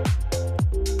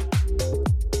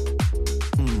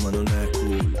 Ma non è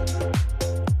cool.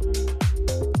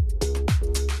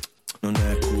 Non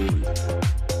è cool.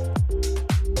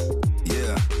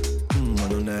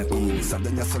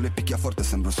 Sardegna sole e picchiaforte,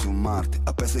 sembro su Marte.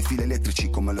 Appeso ai fili elettrici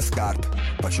come le scarpe.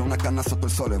 Faccio una canna sotto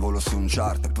il sole e volo su un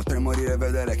charter. Potrei morire e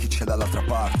vedere chi c'è dall'altra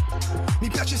parte. Mi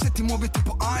piace se ti muovi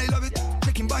tipo I love it.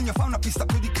 C'è chi in bagno fa una pista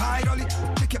più di Cairoli.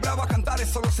 C'è chi è bravo a cantare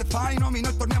solo se fa i nomi.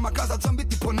 Noi torniamo a casa zombie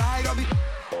tipo Nairobi.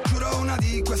 Giuro una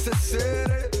di queste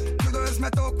sere chiudo e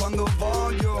smetto quando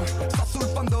voglio. Sto sul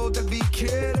fondo del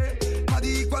bicchiere, ma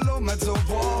di quello mezzo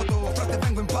vuoto. Frate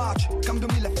vengo in pace, cambio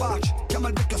mille facce. Chiama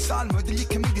il vecchio Salmo e digli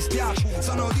che mi dispiace.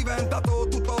 Sono diventato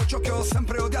tutto ciò che ho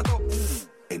sempre odiato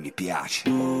e mi piace.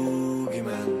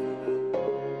 Boogeyman,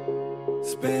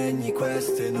 spegni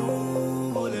queste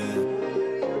nuvole,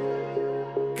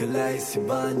 che lei si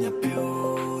bagna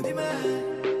più di me.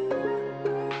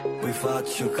 Poi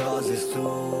faccio cose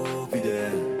stupide,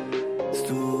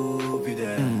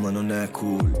 stupide. Ma non è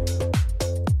cool.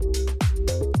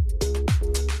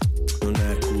 Non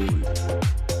è cool.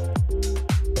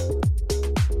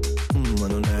 Ma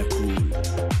non è cool.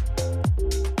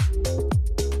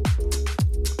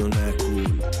 Non è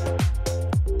cool.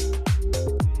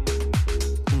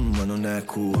 Ma non è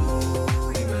cool.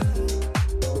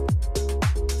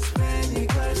 Spegni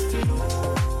queste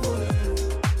nuvole,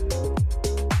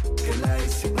 che lei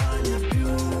si bagna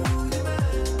più di me.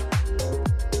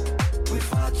 Poi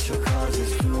faccio cose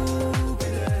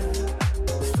stupide,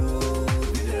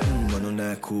 stupide. Ma non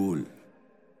è cool.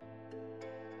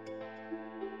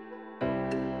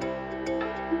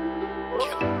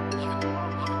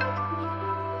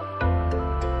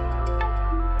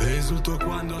 Esulto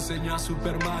quando segna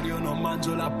Super Mario. Non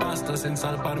mangio la pasta senza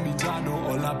il parmigiano.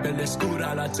 Ho la pelle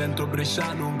scura, l'accento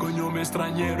bresciano. Un cognome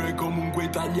straniero e comunque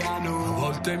italiano. A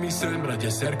volte mi sembra di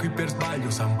essere qui per sbaglio.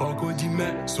 San poco di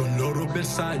me, son loro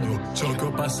bersaglio. Ciò che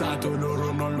ho passato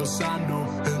loro non lo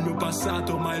sanno. È il mio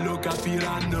passato mai lo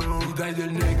capiranno. Mi dai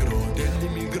del negro,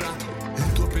 dell'immigrato.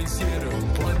 Il tuo pensiero è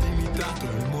un po' limitato.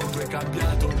 Il mondo è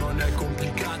cambiato, non è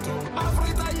complicato.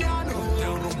 Afro-italiano è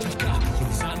un rompicapo.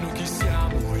 Non sanno chi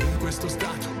siamo in questo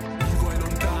stato. Vivo è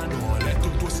lontano, ho letto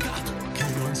il tuo stato. Chi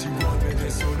non ci vuole vede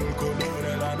solo il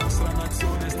colore. La nostra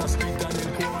nazione sta scritta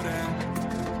nel cuore.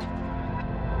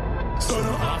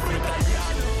 Sono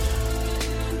afro-italiano.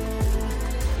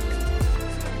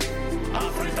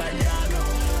 Afro-italiano.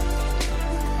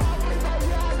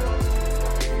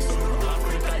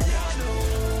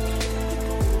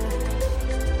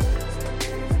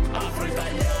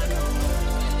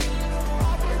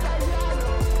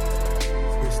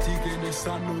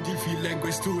 Sanno di fila in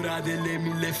questura delle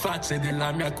mille facce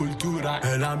della mia cultura.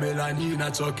 È la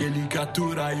melanina ciò che li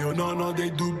cattura. Io non ho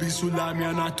dei dubbi sulla mia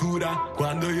natura.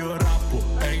 Quando io rappo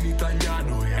è in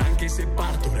italiano. E anche se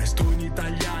parto resto in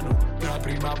italiano. La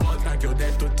prima volta che ho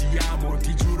detto ti amo,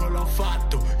 ti giuro l'ho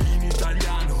fatto in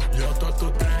italiano. Gli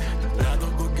 883, la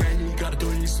Dogo Gang, i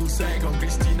cartoni su 6 con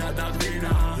Cristina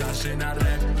D'Avena. La scena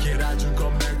rap che era giù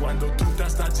con me quando tutta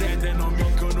sta gente non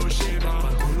mi conosceva.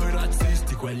 Qualcuno i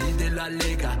razzisti, quelli della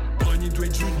Lega. Ogni 2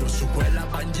 giugno su quella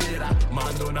bandiera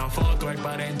mando una foto ai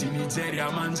parenti in Nigeria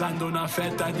mangiando una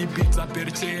fetta di pizza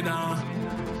per cena.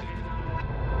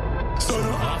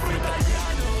 Sono afro-italiano.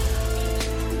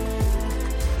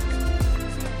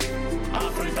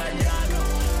 Afro-italiano.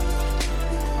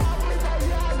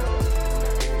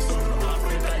 Sono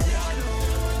afro-italiano.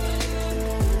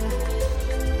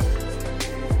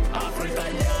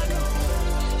 Afro-italiano.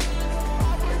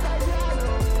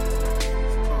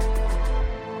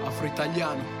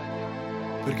 Afro-italiano.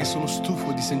 Perché sono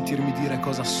stufo di sentirmi dire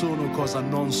cosa sono o cosa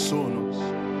non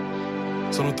sono.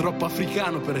 Sono troppo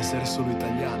africano per essere solo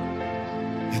italiano.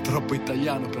 E troppo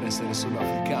italiano per essere solo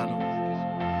africano.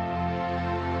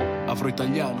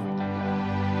 Afro-italiano,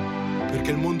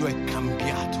 perché il mondo è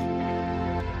cambiato.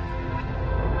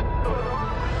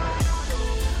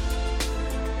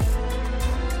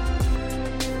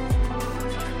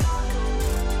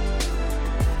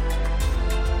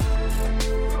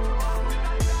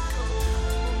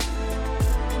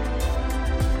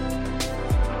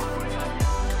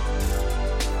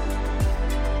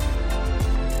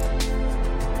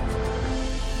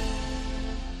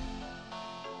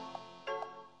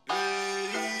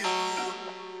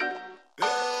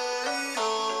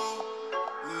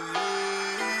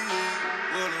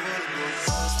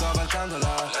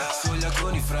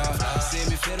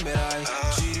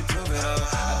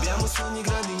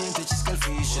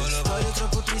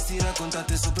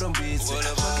 Raccontate sopra un beat. Ciò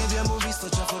che abbiamo visto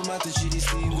ci ha formato e ci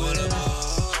distingue.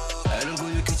 È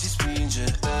l'orgoglio che ci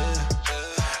spinge.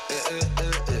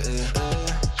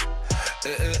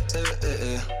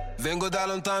 Vengo da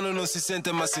lontano, non si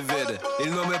sente ma si vede.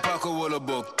 Il nome è Paco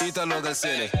Wolobok, Italo dal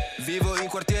Sene. Vivo in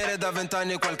quartiere da 20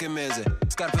 anni e qualche mese.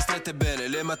 Scarpe strette bene,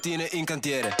 le mattine in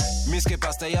cantiere. Mischia e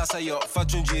pasta Yasa io,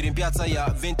 faccio un giro in piazza Ya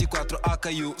 24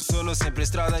 HU, sono sempre in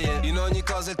strada yeah. In ogni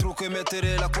cosa il trucco è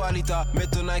mettere la qualità.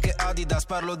 Metto Nike e Adidas,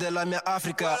 parlo della mia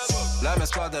Africa. La mia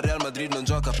squadra Real Madrid non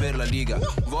gioca per la Liga.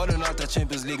 Vuole un'altra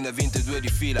Champions League, ne ha vinte 2 di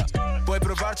fila. Puoi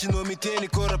provarci, non mi tieni,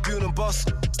 corra più non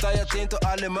posso. Stai attento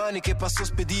alle mani che passo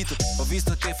spedito. Ho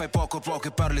visto che fai poco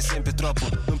e parli sempre troppo.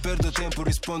 Non perdo tempo,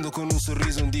 rispondo con un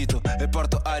sorriso, un dito. E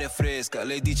porto aria fresca,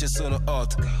 lei dice sono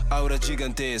hot. Aura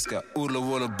gigantesca, urlo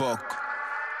Wolobok.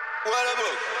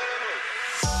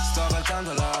 Sto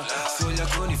valcando là, sugli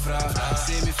alcuni fra.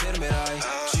 Se mi fermerai,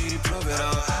 ci riproverò.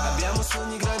 Abbiamo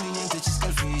sogni grandi, niente ci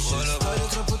scalfisce. Storie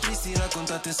troppo tristi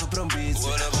raccontate sopra un beat.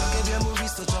 Ciò che abbiamo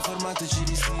visto ci ha formato e ci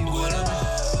distingue.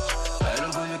 È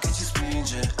l'orgoglio che ci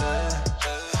spinge.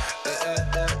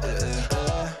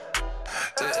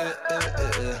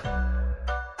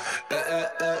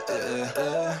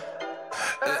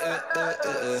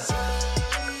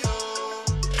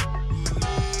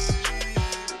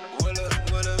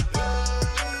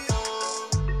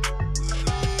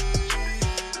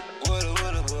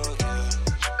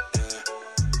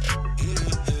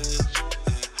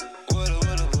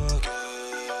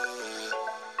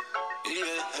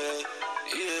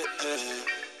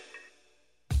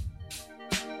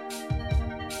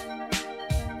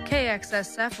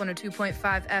 KXSF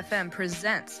 102.5 FM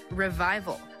presents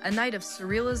Revival, a night of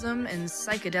surrealism and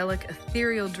psychedelic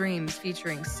ethereal dreams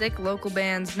featuring sick local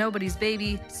bands Nobody's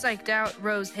Baby, Psyched Out,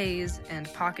 Rose Haze,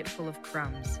 and Pocket Full of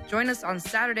Crumbs. Join us on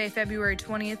Saturday, February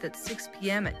 20th at 6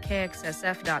 p.m. at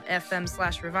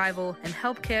kxsf.fm/revival and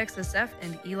help KXSF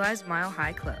and Eli's Mile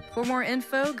High Club. For more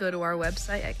info, go to our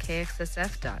website at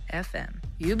kxsf.fm.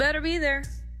 You better be there.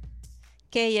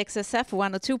 KXSF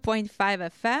 102.5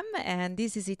 FM, and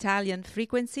this is Italian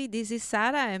Frequency. This is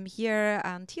Sara. I'm here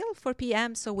until 4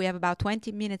 p.m., so we have about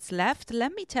 20 minutes left.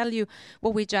 Let me tell you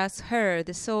what we just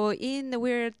heard. So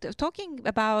we're talking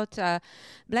about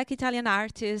Black Italian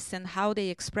artists and how they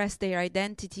express their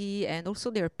identity and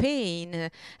also their pain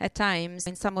at times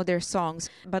in some of their songs,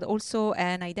 but also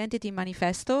an identity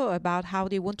manifesto about how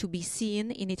they want to be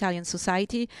seen in Italian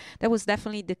society. That was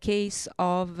definitely the case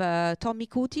of Tommy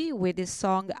Cuti with his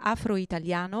song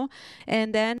Afro-Italiano,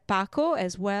 and then Paco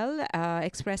as well,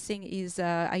 expressing his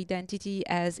identity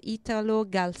as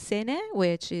Italo-Galsene,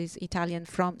 which is Italian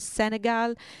from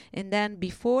Senegal, and then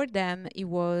before them it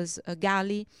was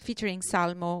Gali featuring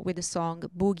Salmo with the song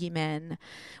Boogeyman.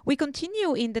 We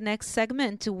continue in the next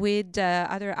segment with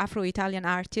other Afro-Italian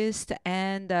artists,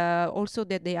 and also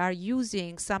that they are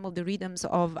using some of the rhythms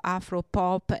of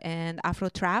Afro-pop and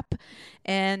Afro-trap,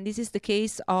 and this is the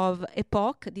case of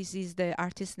Epoch. This is the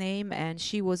artist's name, and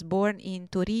she was born in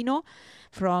Torino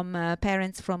from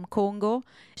parents from Congo.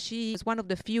 She is one of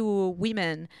the few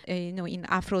women in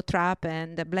Afro-trap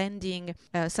and blending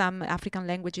some African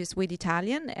languages with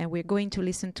Italian, and we're going to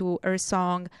listen to her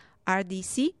song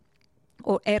RDC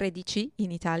or RDC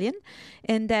in Italian,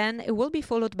 and then it will be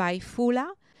followed by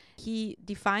Fula. He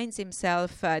defines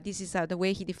himself, this is the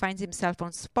way he defines himself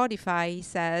on Spotify. He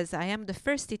says, I am the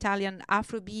first Italian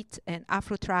Afrobeat and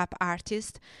Afro-trap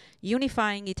artist,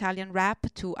 unifying Italian rap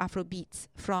to Afrobeats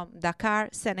from Dakar,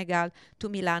 Senegal to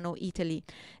Milano, Italy.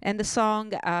 And the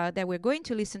song that we're going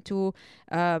to listen to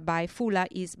by Fula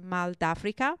is Mal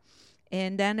d'Africa.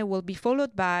 And then it will be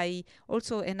followed by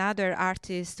also another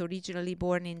artist originally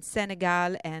born in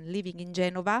Senegal and living in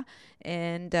Genova.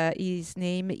 And his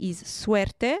name is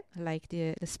Suerte, like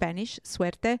the Spanish,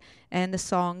 Suerte. And the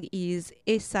song is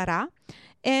Esara.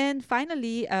 And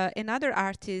finally, another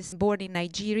artist born in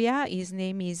Nigeria. His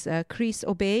name is Chris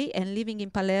Obey and living in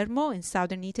Palermo in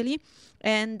southern Italy.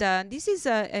 And this is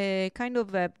a kind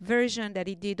of a version that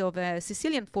he did of a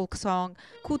Sicilian folk song,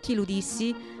 Cuti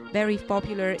Ludissi, very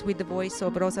popular with the voice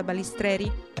of Rosa Balistreri,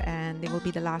 and it will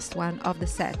be the last one of the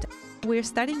set. We're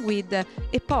starting with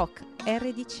Epoch,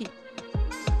 RDC.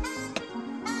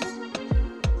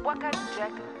 Waka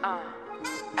Jack,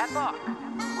 Epoch,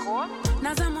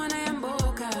 Nasamwana in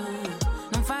bocca,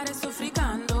 non fare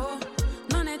soffricando,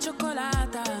 non è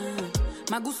cioccolata,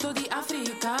 ma gusto di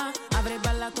Africa. Avrei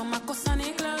ballato ma costa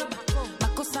nei club,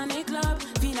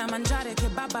 fino a mangiare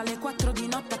kebab alle 4 di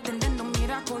notte attendendo un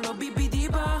miracolo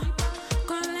bibidiba.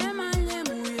 Con le maglie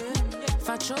mouillé,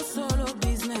 faccio solo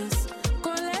business,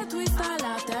 con le twist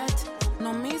alla tête,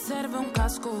 non mi serve un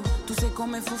casco, tu sei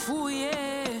come Fufu,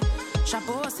 yeah.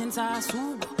 Chapeau senza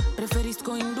sugo,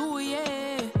 preferisco in due,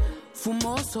 yeah.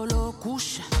 Fumo solo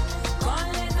kush, con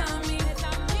le dami,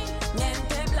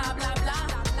 niente bla bla bla,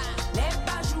 le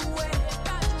bajoué,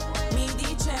 mi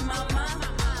dice mamma,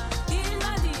 il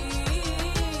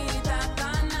madita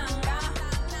tananga,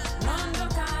 non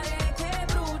giocare che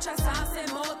brucia sa se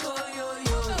moto yo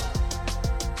yo.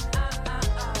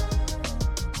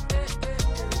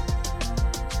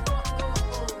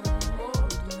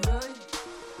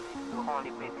 Durant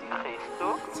les petits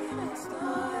restos,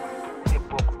 c'est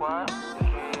pourquoi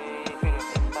j'ai fait le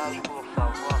message pour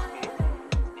savoir que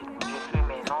je suis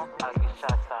maintenant à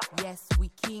Kinshasa. Yes, we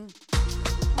king.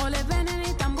 Ho le vene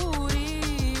nei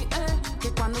tamburi,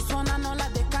 che quando suonano la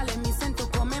decale mi sento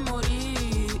come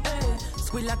morire.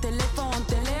 Squilla telefon,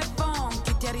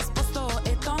 chi ti ha risposto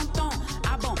è tonton.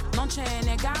 Ah bon, non c'è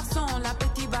né garçon,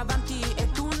 l'appetito va avanti e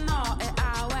tu no. E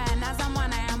ah ouais,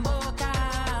 nasamwana è in bocca,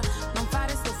 non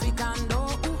fare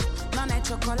soffricando, non è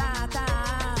cioccolata,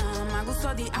 ma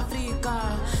gusto di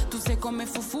Africa. Tu sei come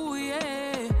Fufu,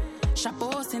 yeah.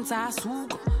 Chapeau senza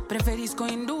sugo, preferisco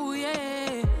in due,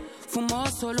 yeah. Fumo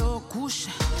solo kush,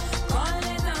 con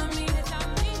le dami,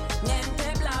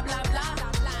 niente bla bla bla,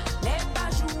 le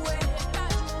bajoué,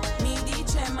 mi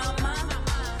dice mamma,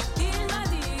 il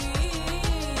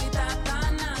madita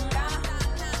tananga,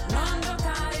 non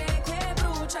giocare che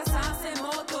brucia sa se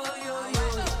moto yo yo.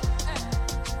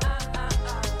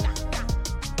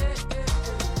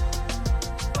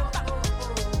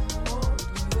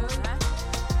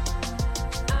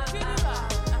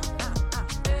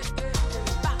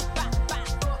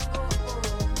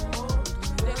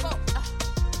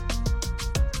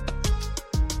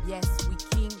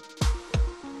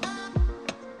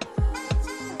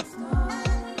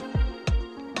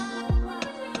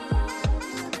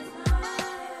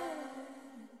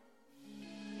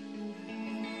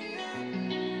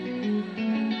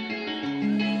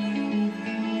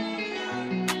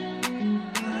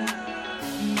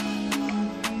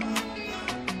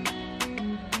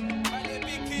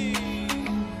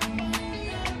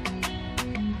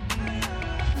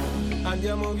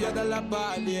 Andiamo via dalla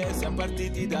paglia, siamo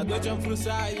partiti da due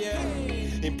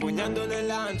gianfrusaglie, impugnando le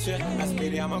lance,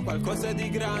 aspiriamo a qualcosa di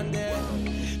grande.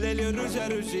 L'elio rugia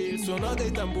rugi, il suono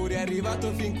dei tamburi è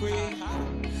arrivato fin qui.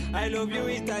 I love you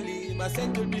Italy, ma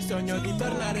sento il bisogno di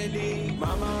tornare lì.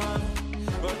 Mamma,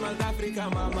 ho il mal d'Africa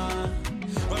mamma,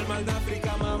 ho il mal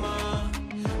d'Africa mamma,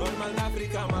 ho il mal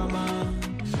d'Africa mamma,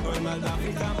 ho il mal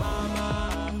d'Africa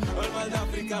mamma, ho il mal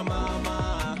d'Africa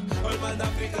mamma, ho il mal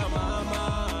d'Africa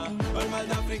mamma, ho il mal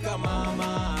d'Africa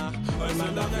mamma, ho il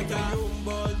mal d'Africa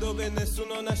Jumbo, dove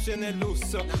nessuno nasce nel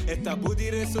lusso, è tabù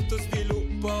dire sottosviluppo.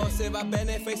 Se va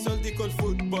bene fai soldi col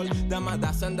football, da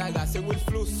Madassa andaga segui il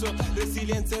flusso,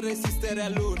 resilienza e resistere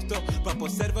all'urto. Papà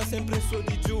osserva sempre il suo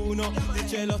digiuno,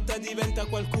 dice lotta diventa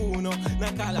qualcuno,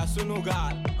 Nakala su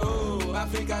Nugal. Oh,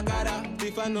 Africa cara,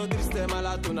 ti fanno triste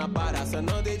malato una bara,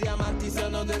 sanno dei diamanti,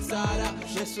 sanno del Sahara,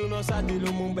 nessuno sa di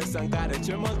Lumumba e Sankara,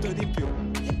 c'è molto di più.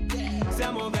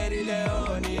 Siamo veri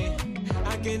leoni,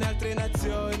 anche in altre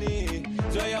nazioni,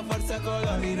 gioia, forza,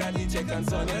 colori, radice,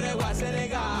 canzone, Rewa,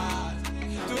 Senegal,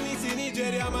 Tunisi,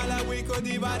 Nigeria, Malawi, Cote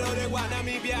d'Ivoire, Rewa,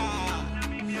 Namibia,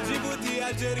 Djibouti,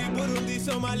 Algeria, Burundi,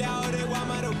 Somalia, Rewa,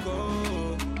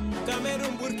 Marocco,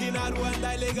 Camerun, Burkina,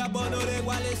 Ruanda, e Gabon,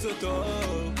 Rewa, Lesotho,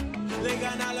 le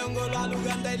Ghana, l'Angola,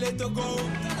 l'Uganda e le Togo.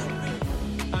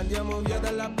 Andiamo via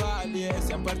dalla paglia,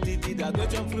 siamo partiti da due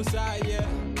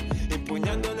gianfrusaglie,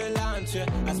 impugnando le lance,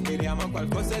 aspiriamo a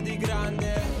qualcosa di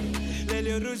grande.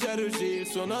 L'elio rugia rugi, il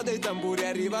suono dei tamburi è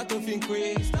arrivato fin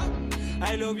qui.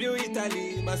 I love you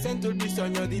Italy, ma sento il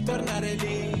bisogno di tornare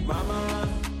lì. Mamma,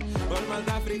 ho il mal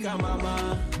d'Africa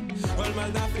mamma, ho il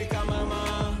mal d'Africa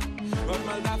mamma, ho il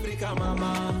mal d'Africa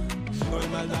mamma, ho il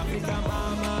mal d'Africa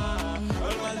mamma, ho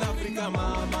il mal d'Africa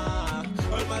mamma,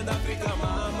 ho il mal d'Africa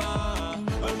mamma,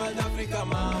 ho il mal d'Africa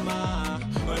mamma,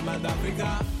 ho il mal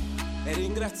d'Africa. E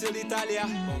ringrazio l'Italia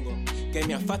che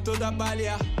mi ha fatto da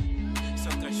balia.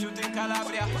 Sono cresciuto in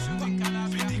Calabria,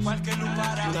 più di qualche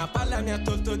lupara. Una palla mi ha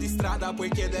tolto di strada, puoi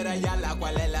chiedere a Yalla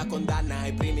qual è la condanna.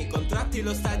 Ai primi contratti,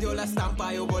 lo stadio, la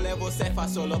stampa, io volevo Sefa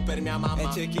solo per mia mamma. E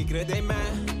c'è chi crede in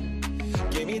me,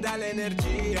 che mi dà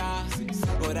l'energia.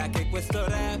 Ora che questo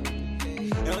rap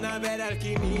è una vera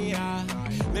alchimia,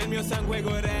 nel mio sangue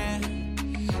gorè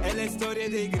e le storie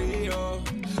dei griot.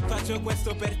 Faccio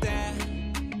questo per te,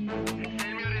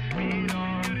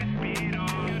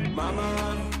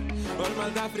 mamma, ho il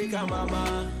mal d'Africa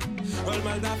mamma, ho il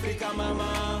mal d'Africa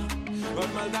mamma, ho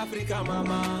il mal d'Africa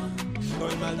mamma, ho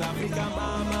il mal d'Africa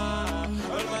mamma,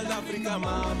 ho il mal d'Africa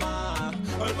mamma,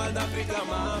 ho il mal d'Africa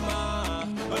mamma,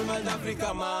 ho il mal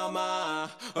d'Africa mamma,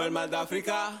 ho il mal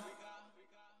d'Africa.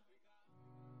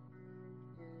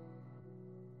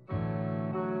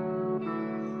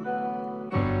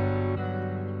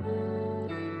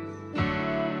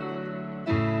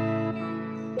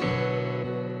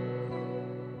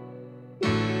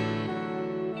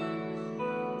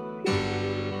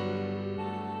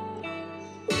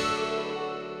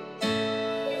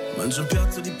 Mangio un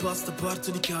piatto di pasta,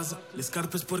 parto di casa, le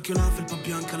scarpe sporche, una felpa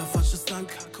bianca, la faccia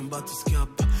stanca, combatto,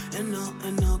 scappa. E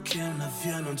no, che una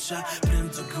via non c'è.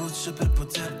 Prendo gocce per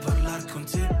poter parlare con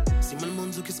te. Sì, ma il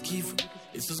mondo che schifo,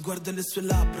 il suo sguardo e le sue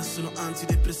labbra sono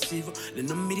antidepressivo. Lei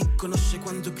non mi riconosce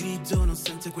quando grido, non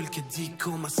sente quel che dico,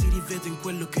 ma si rivede in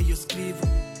quello che io scrivo.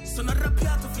 Sono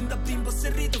arrabbiato fin da bimbo, se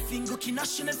rido fingo. Chi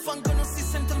nasce nel fango non si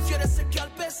sente un fiore se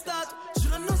calpestato.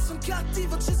 Giuro non son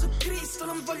cattivo, Gesù Cristo,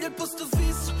 non voglio il posto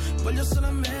fisso, voglio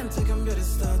solamente cambiare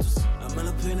status. A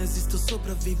malapena esisto,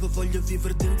 sopravvivo, voglio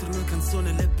vivere dentro una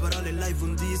canzone, le parole live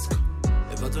un disco.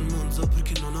 E vado al mondo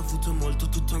perché non ho avuto molto,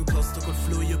 tutto a un costo, col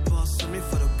flow io posso, mi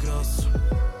farò grosso.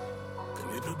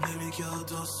 Con i problemi che ho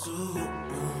addosso,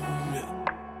 yeah.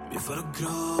 Mi farò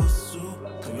grosso,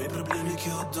 come i problemi che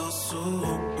ho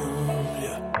addosso,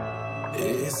 yeah.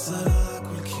 E sarà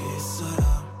quel che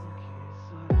sarà,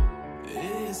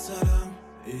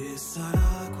 e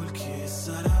sarà quel che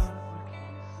sarà,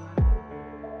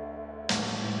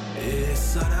 e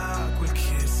sarà quel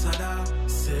che sarà,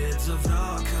 se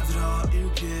dovrò cadrò in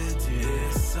piedi,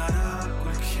 e sarà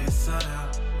quel che sarà,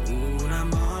 una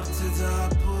morte da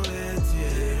poeti,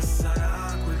 e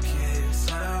sarà quel che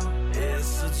sarà. E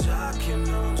so già che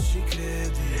non ci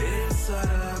credi, e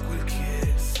sarà quel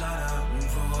che sarà,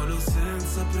 un volo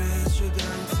senza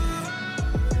precedenti.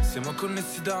 Siamo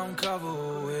connessi da un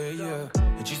cavo, yeah.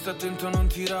 E ci sta attento a non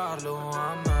tirarlo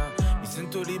a me. Mi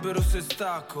sento libero se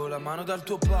stacco la mano dal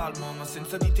tuo palmo, ma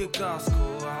senza di te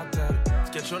casco a terra.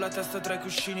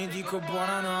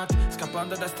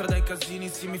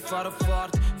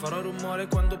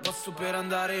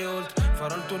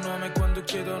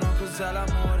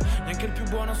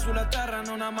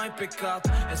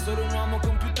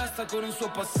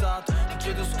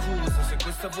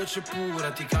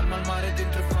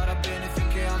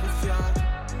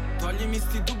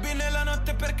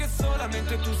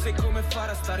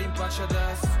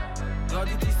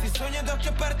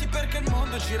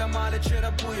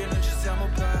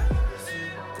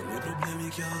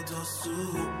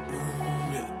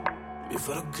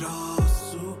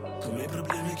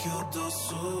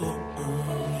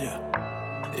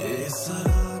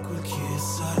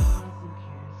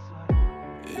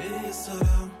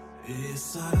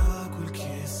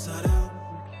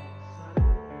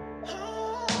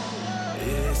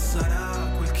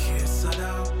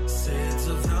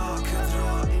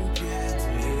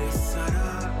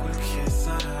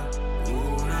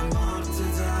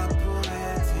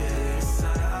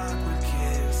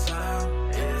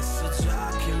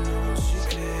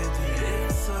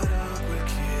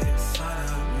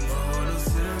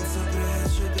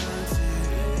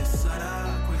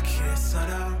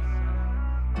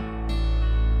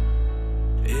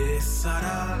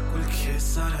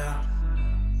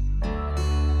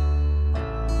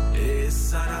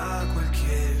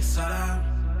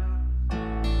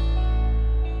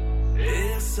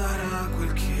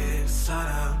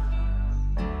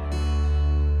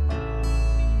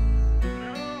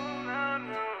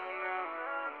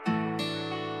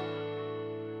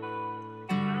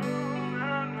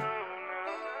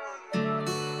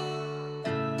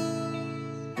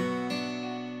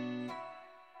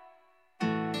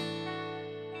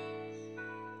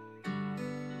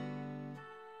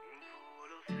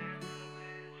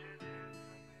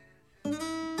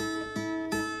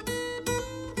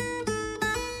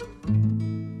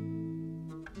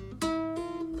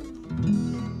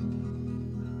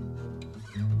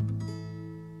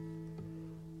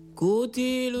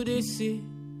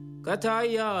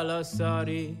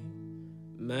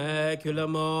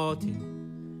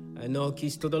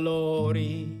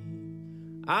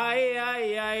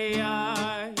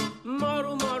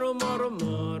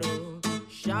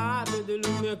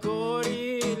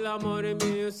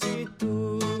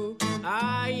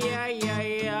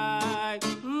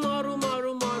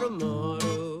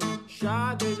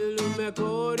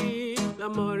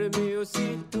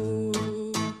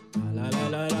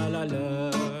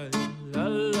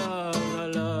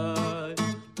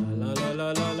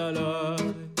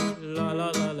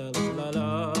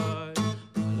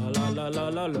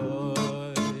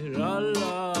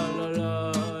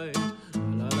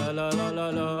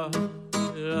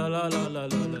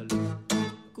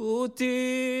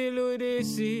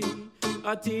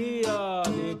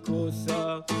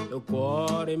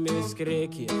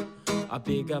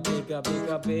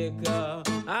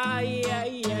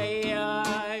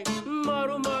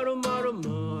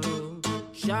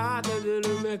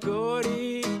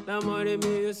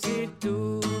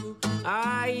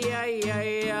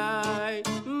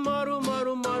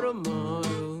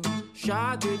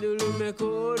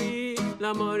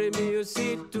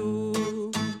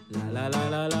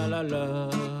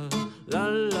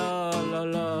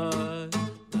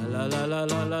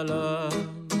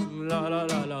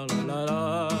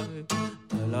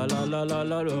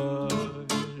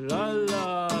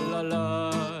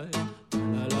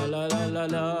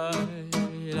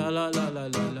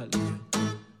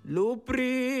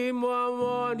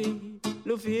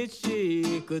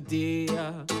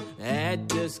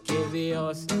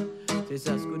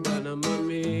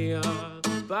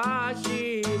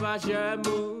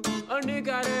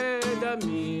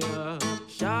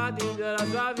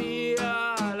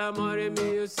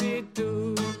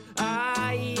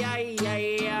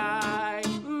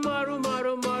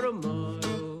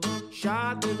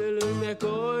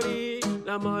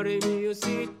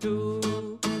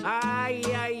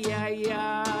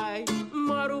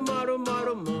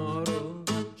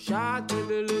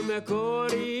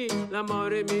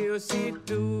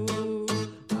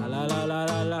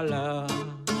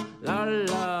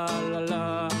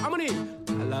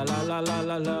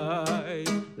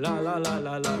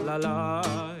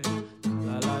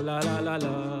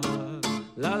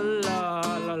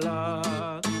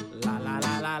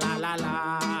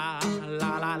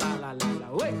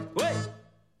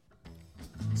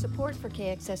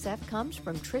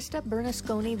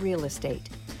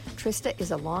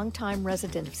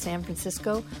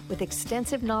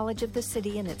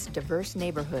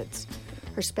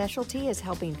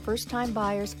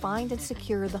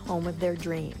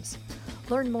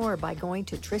 Learn more by going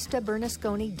to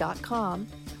TristaBernasconi.com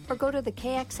or go to the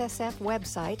KXSF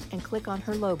website and click on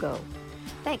her logo.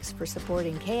 Thanks for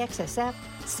supporting KXSF,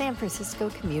 San Francisco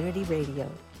Community Radio.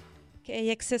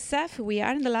 KXSF, we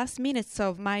are in the last minutes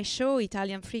of my show,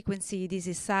 Italian Frequency. This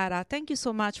is Sara. Thank you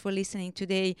so much for listening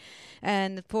today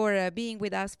and for being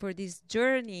with us for this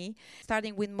journey,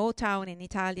 starting with Motown in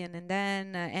Italian and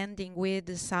then ending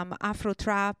with some Afro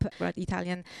trap,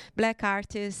 Italian black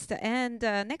artists. And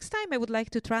next time I would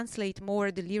like to translate more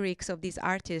the lyrics of these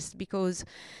artists because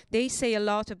they say a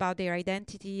lot about their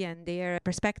identity and their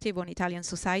perspective on Italian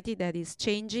society that is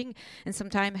changing and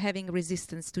sometimes having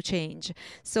resistance to change.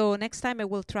 So next time I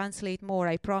will translate more.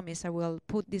 I promise I will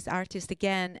put this artist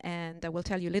again and I will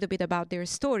tell you a little bit about their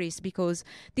stories because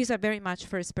these are very much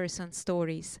first-person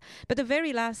stories. But the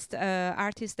very last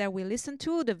artist that we listened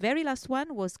to, the very last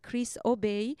one was Chris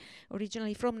Obey,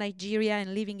 originally from Nigeria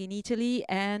and living in Italy,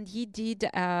 and he did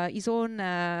his own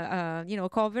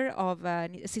cover of a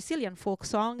Sicilian folk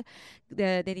song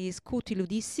that is Cuti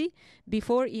Ludissi.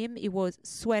 Before him it was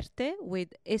Suerte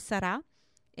with E Sarà.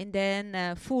 And then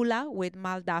Fula with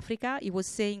Mal d'Africa. He was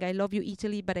saying, I love you,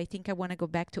 Italy, but I think I want to go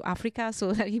back to Africa.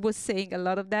 So he was saying a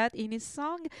lot of that in his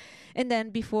song. And then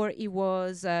before it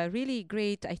was really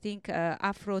great, I think,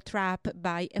 Afro Trap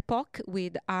by Epoch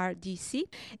with RDC.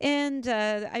 And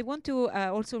I want to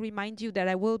also remind you that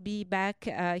I will be back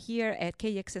here at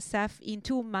KXSF in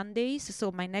 2 Mondays. So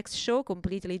my next show,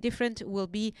 completely different, will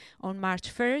be on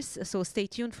March 1st. So stay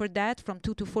tuned for that from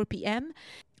 2 to 4 p.m.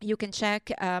 You can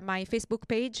check my Facebook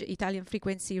page, Italian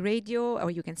Frequency Radio, or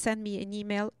you can send me an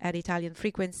email at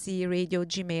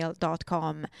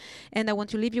italianfrequencyradio@gmail.com. And I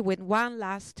want to leave you with one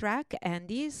last track, and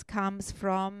this comes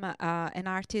from an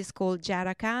artist called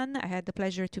Jara Khan. I had the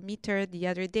pleasure to meet her the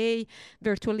other day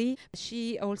virtually.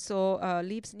 She also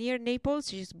lives near Naples.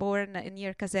 She's born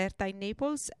near Caserta in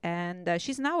Naples, and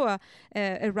she's now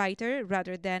a writer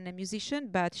rather than a musician,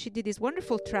 but she did this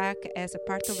wonderful track as a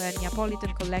part of a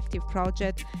Neapolitan collective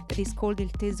project that is called Il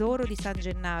Tesoro di San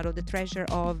Gennaro, the treasure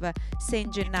of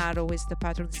Saint Gennaro, who is the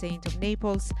patron saint of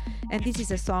Naples. And this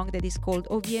is a song that is called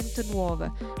O Viento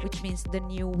Nuovo, which means the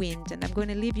new wind. And I'm going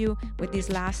to leave you with this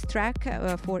last track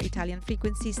for Italian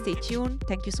Frequency. Stay tuned.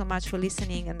 Thank you so much for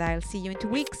listening, and I'll see you in 2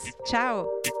 weeks. Ciao!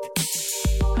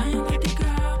 I am the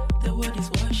digger, the word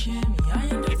is washing me. I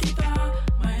am the diva,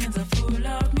 my hands are full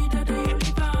of me. The day you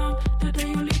leave on, the day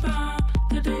you leave on,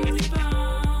 the day you leave on.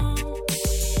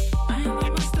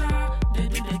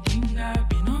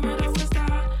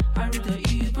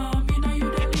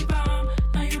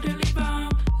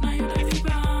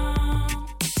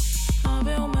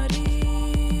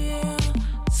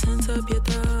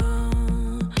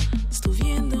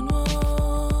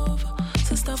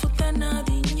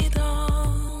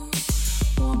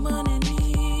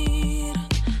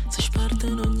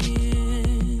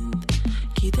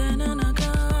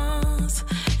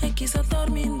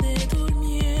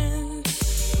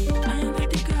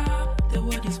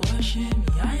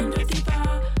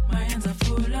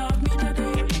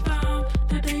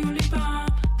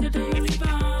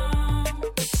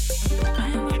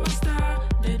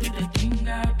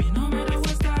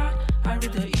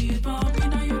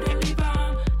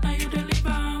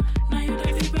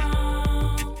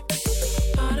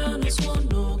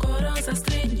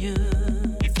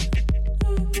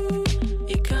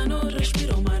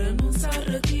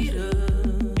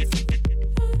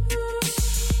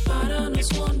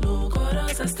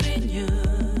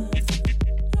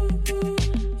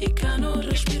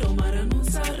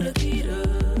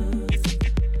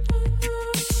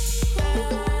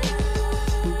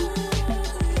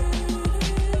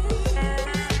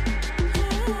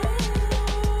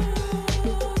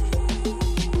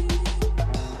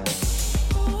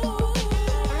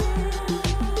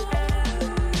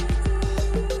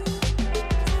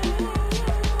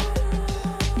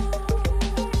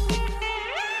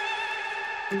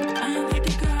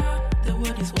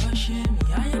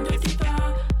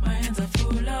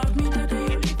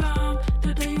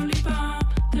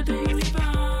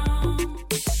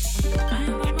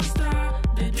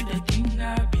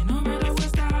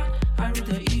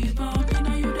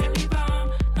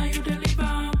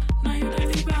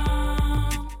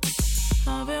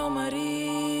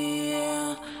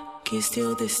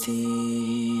 Teu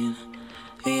destino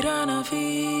virà una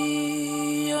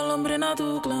via l'ombrena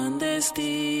tu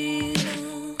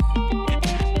clandestino.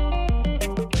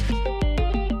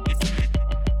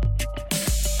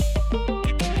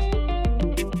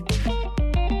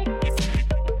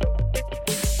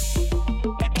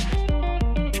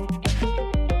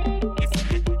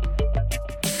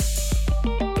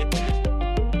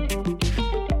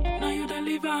 Now you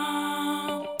deliver.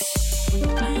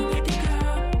 We'll